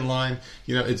fucking line.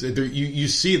 You know, you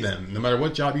see them. No matter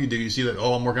what job you do, you see that,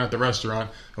 oh, I'm working at the restaurant.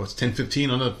 Oh, it's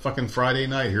 10:15 on a fucking Friday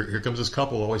night. Here comes this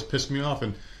couple, always piss me off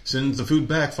and sends the food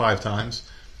back 5 times.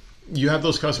 You have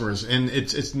those customers, and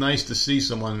it's nice to see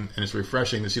someone, and it's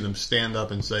refreshing to see them stand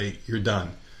up and say, you're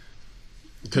done.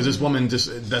 Because this woman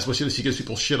that's what she does. She gives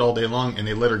people shit all day long, and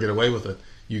they let her get away with it.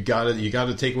 You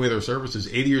gotta take away their services.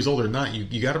 80 years old or not,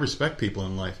 you gotta respect people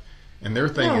in life. And their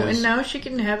thing is... and now she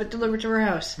can have it delivered to her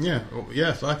house. Yeah,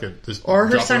 fuck it. Just or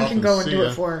her son can go and do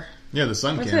it for her. Yeah, the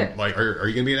son can. It. Like, are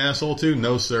you gonna be an asshole too?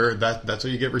 No, sir. That's how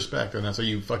you get respect, and that's how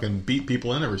you fucking beat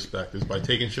people into respect, is by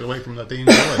taking shit away from that they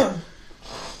enjoy.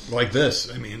 Like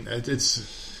this. I mean,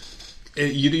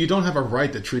 you don't have a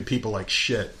right to treat people like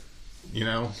shit. You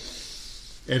know.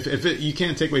 You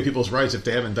can't take away people's rights if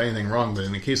they haven't done anything wrong, but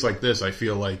in a case like this, I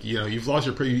feel like, you know, you've lost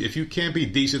your... If you can't be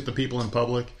decent to people in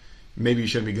public, maybe you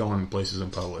shouldn't be going places in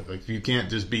public. Like, if you can't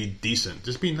just be decent,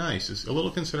 just be nice. It's a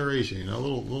little consideration, you know, a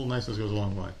little niceness goes a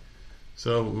long way.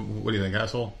 So, what do you think,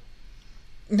 asshole?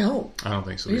 No. I don't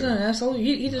think so. He's not an asshole.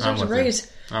 He deserves a raise.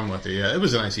 I'm with you. Yeah, it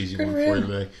was a nice, easy one for you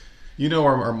today. You know,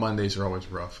 our Mondays are always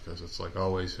rough, because it's like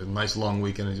always a nice long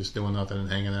weekend of just doing nothing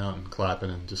and hanging out and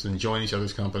clapping and just enjoying each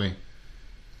other's company.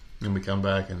 And we come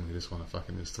back and we just want to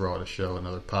fucking just throw out a show,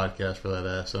 another podcast for that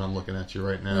ass. And I'm looking at you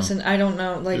right now. Listen, I don't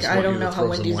know. Like, I don't know how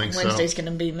Wednesday's going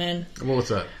to be, man. Well, what's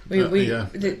that? Yeah.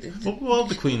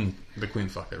 The Queen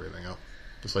fucked everything up,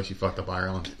 just like she fucked up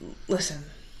Ireland. Listen.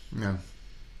 Yeah.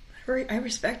 I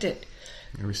respect it.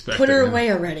 Put her away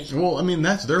already. Well, I mean,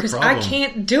 that's their problem. Because I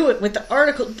can't do it with the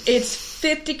article. It's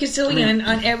 50 gazillion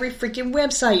on every freaking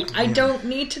website. I don't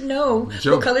need to know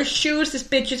what color shoes this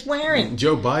bitch is wearing.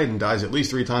 Joe Biden dies at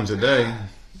least 3 times a day,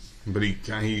 but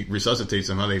he resuscitates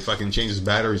them. How they fucking change his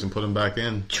batteries and put them back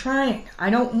in. Trying. I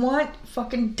don't want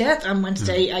fucking death on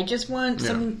Wednesday. I just want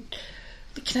some...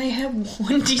 Can I have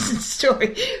one decent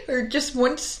story? Or just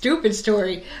one stupid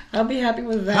story? I'll be happy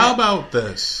with that. How about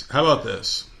this?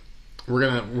 We're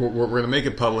gonna make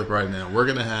it public right now. We're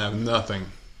gonna have nothing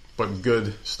but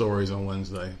good stories on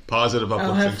Wednesday. Positive,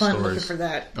 uplifting stories. I'll have fun looking for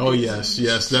that. Oh yes,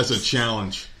 that's a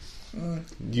challenge. Do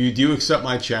you accept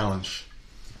my challenge?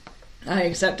 I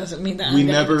accept doesn't mean that I'm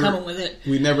going to be coming with it.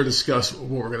 We never discuss what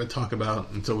we're going to talk about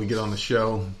until we get on the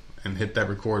show and hit that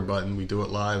record button. We do it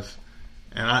live,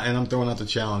 and I'm throwing out the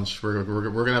challenge. We're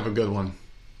gonna have a good one.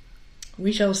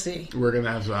 We shall see. We're going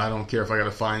to have... I don't care if I got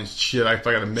to find shit. If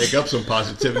I got to make up some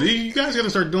positivity. You guys got to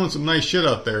start doing some nice shit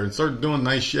out there. And start doing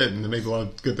nice shit and make a lot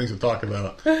of good things to talk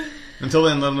about. Until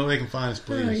then, let them know where they can find us,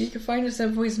 please. You can find us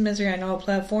at Voice of Misery on all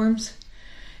platforms.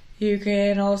 You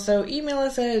can also email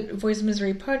us at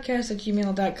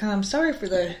voiceofmiserypodcast@gmail.com. Sorry for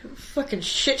the fucking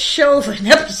shit show of an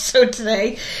episode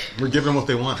today. We're giving them what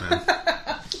they want, man.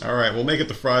 All right, we'll make it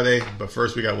to Friday. But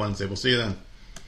first, we got Wednesday. We'll see you then.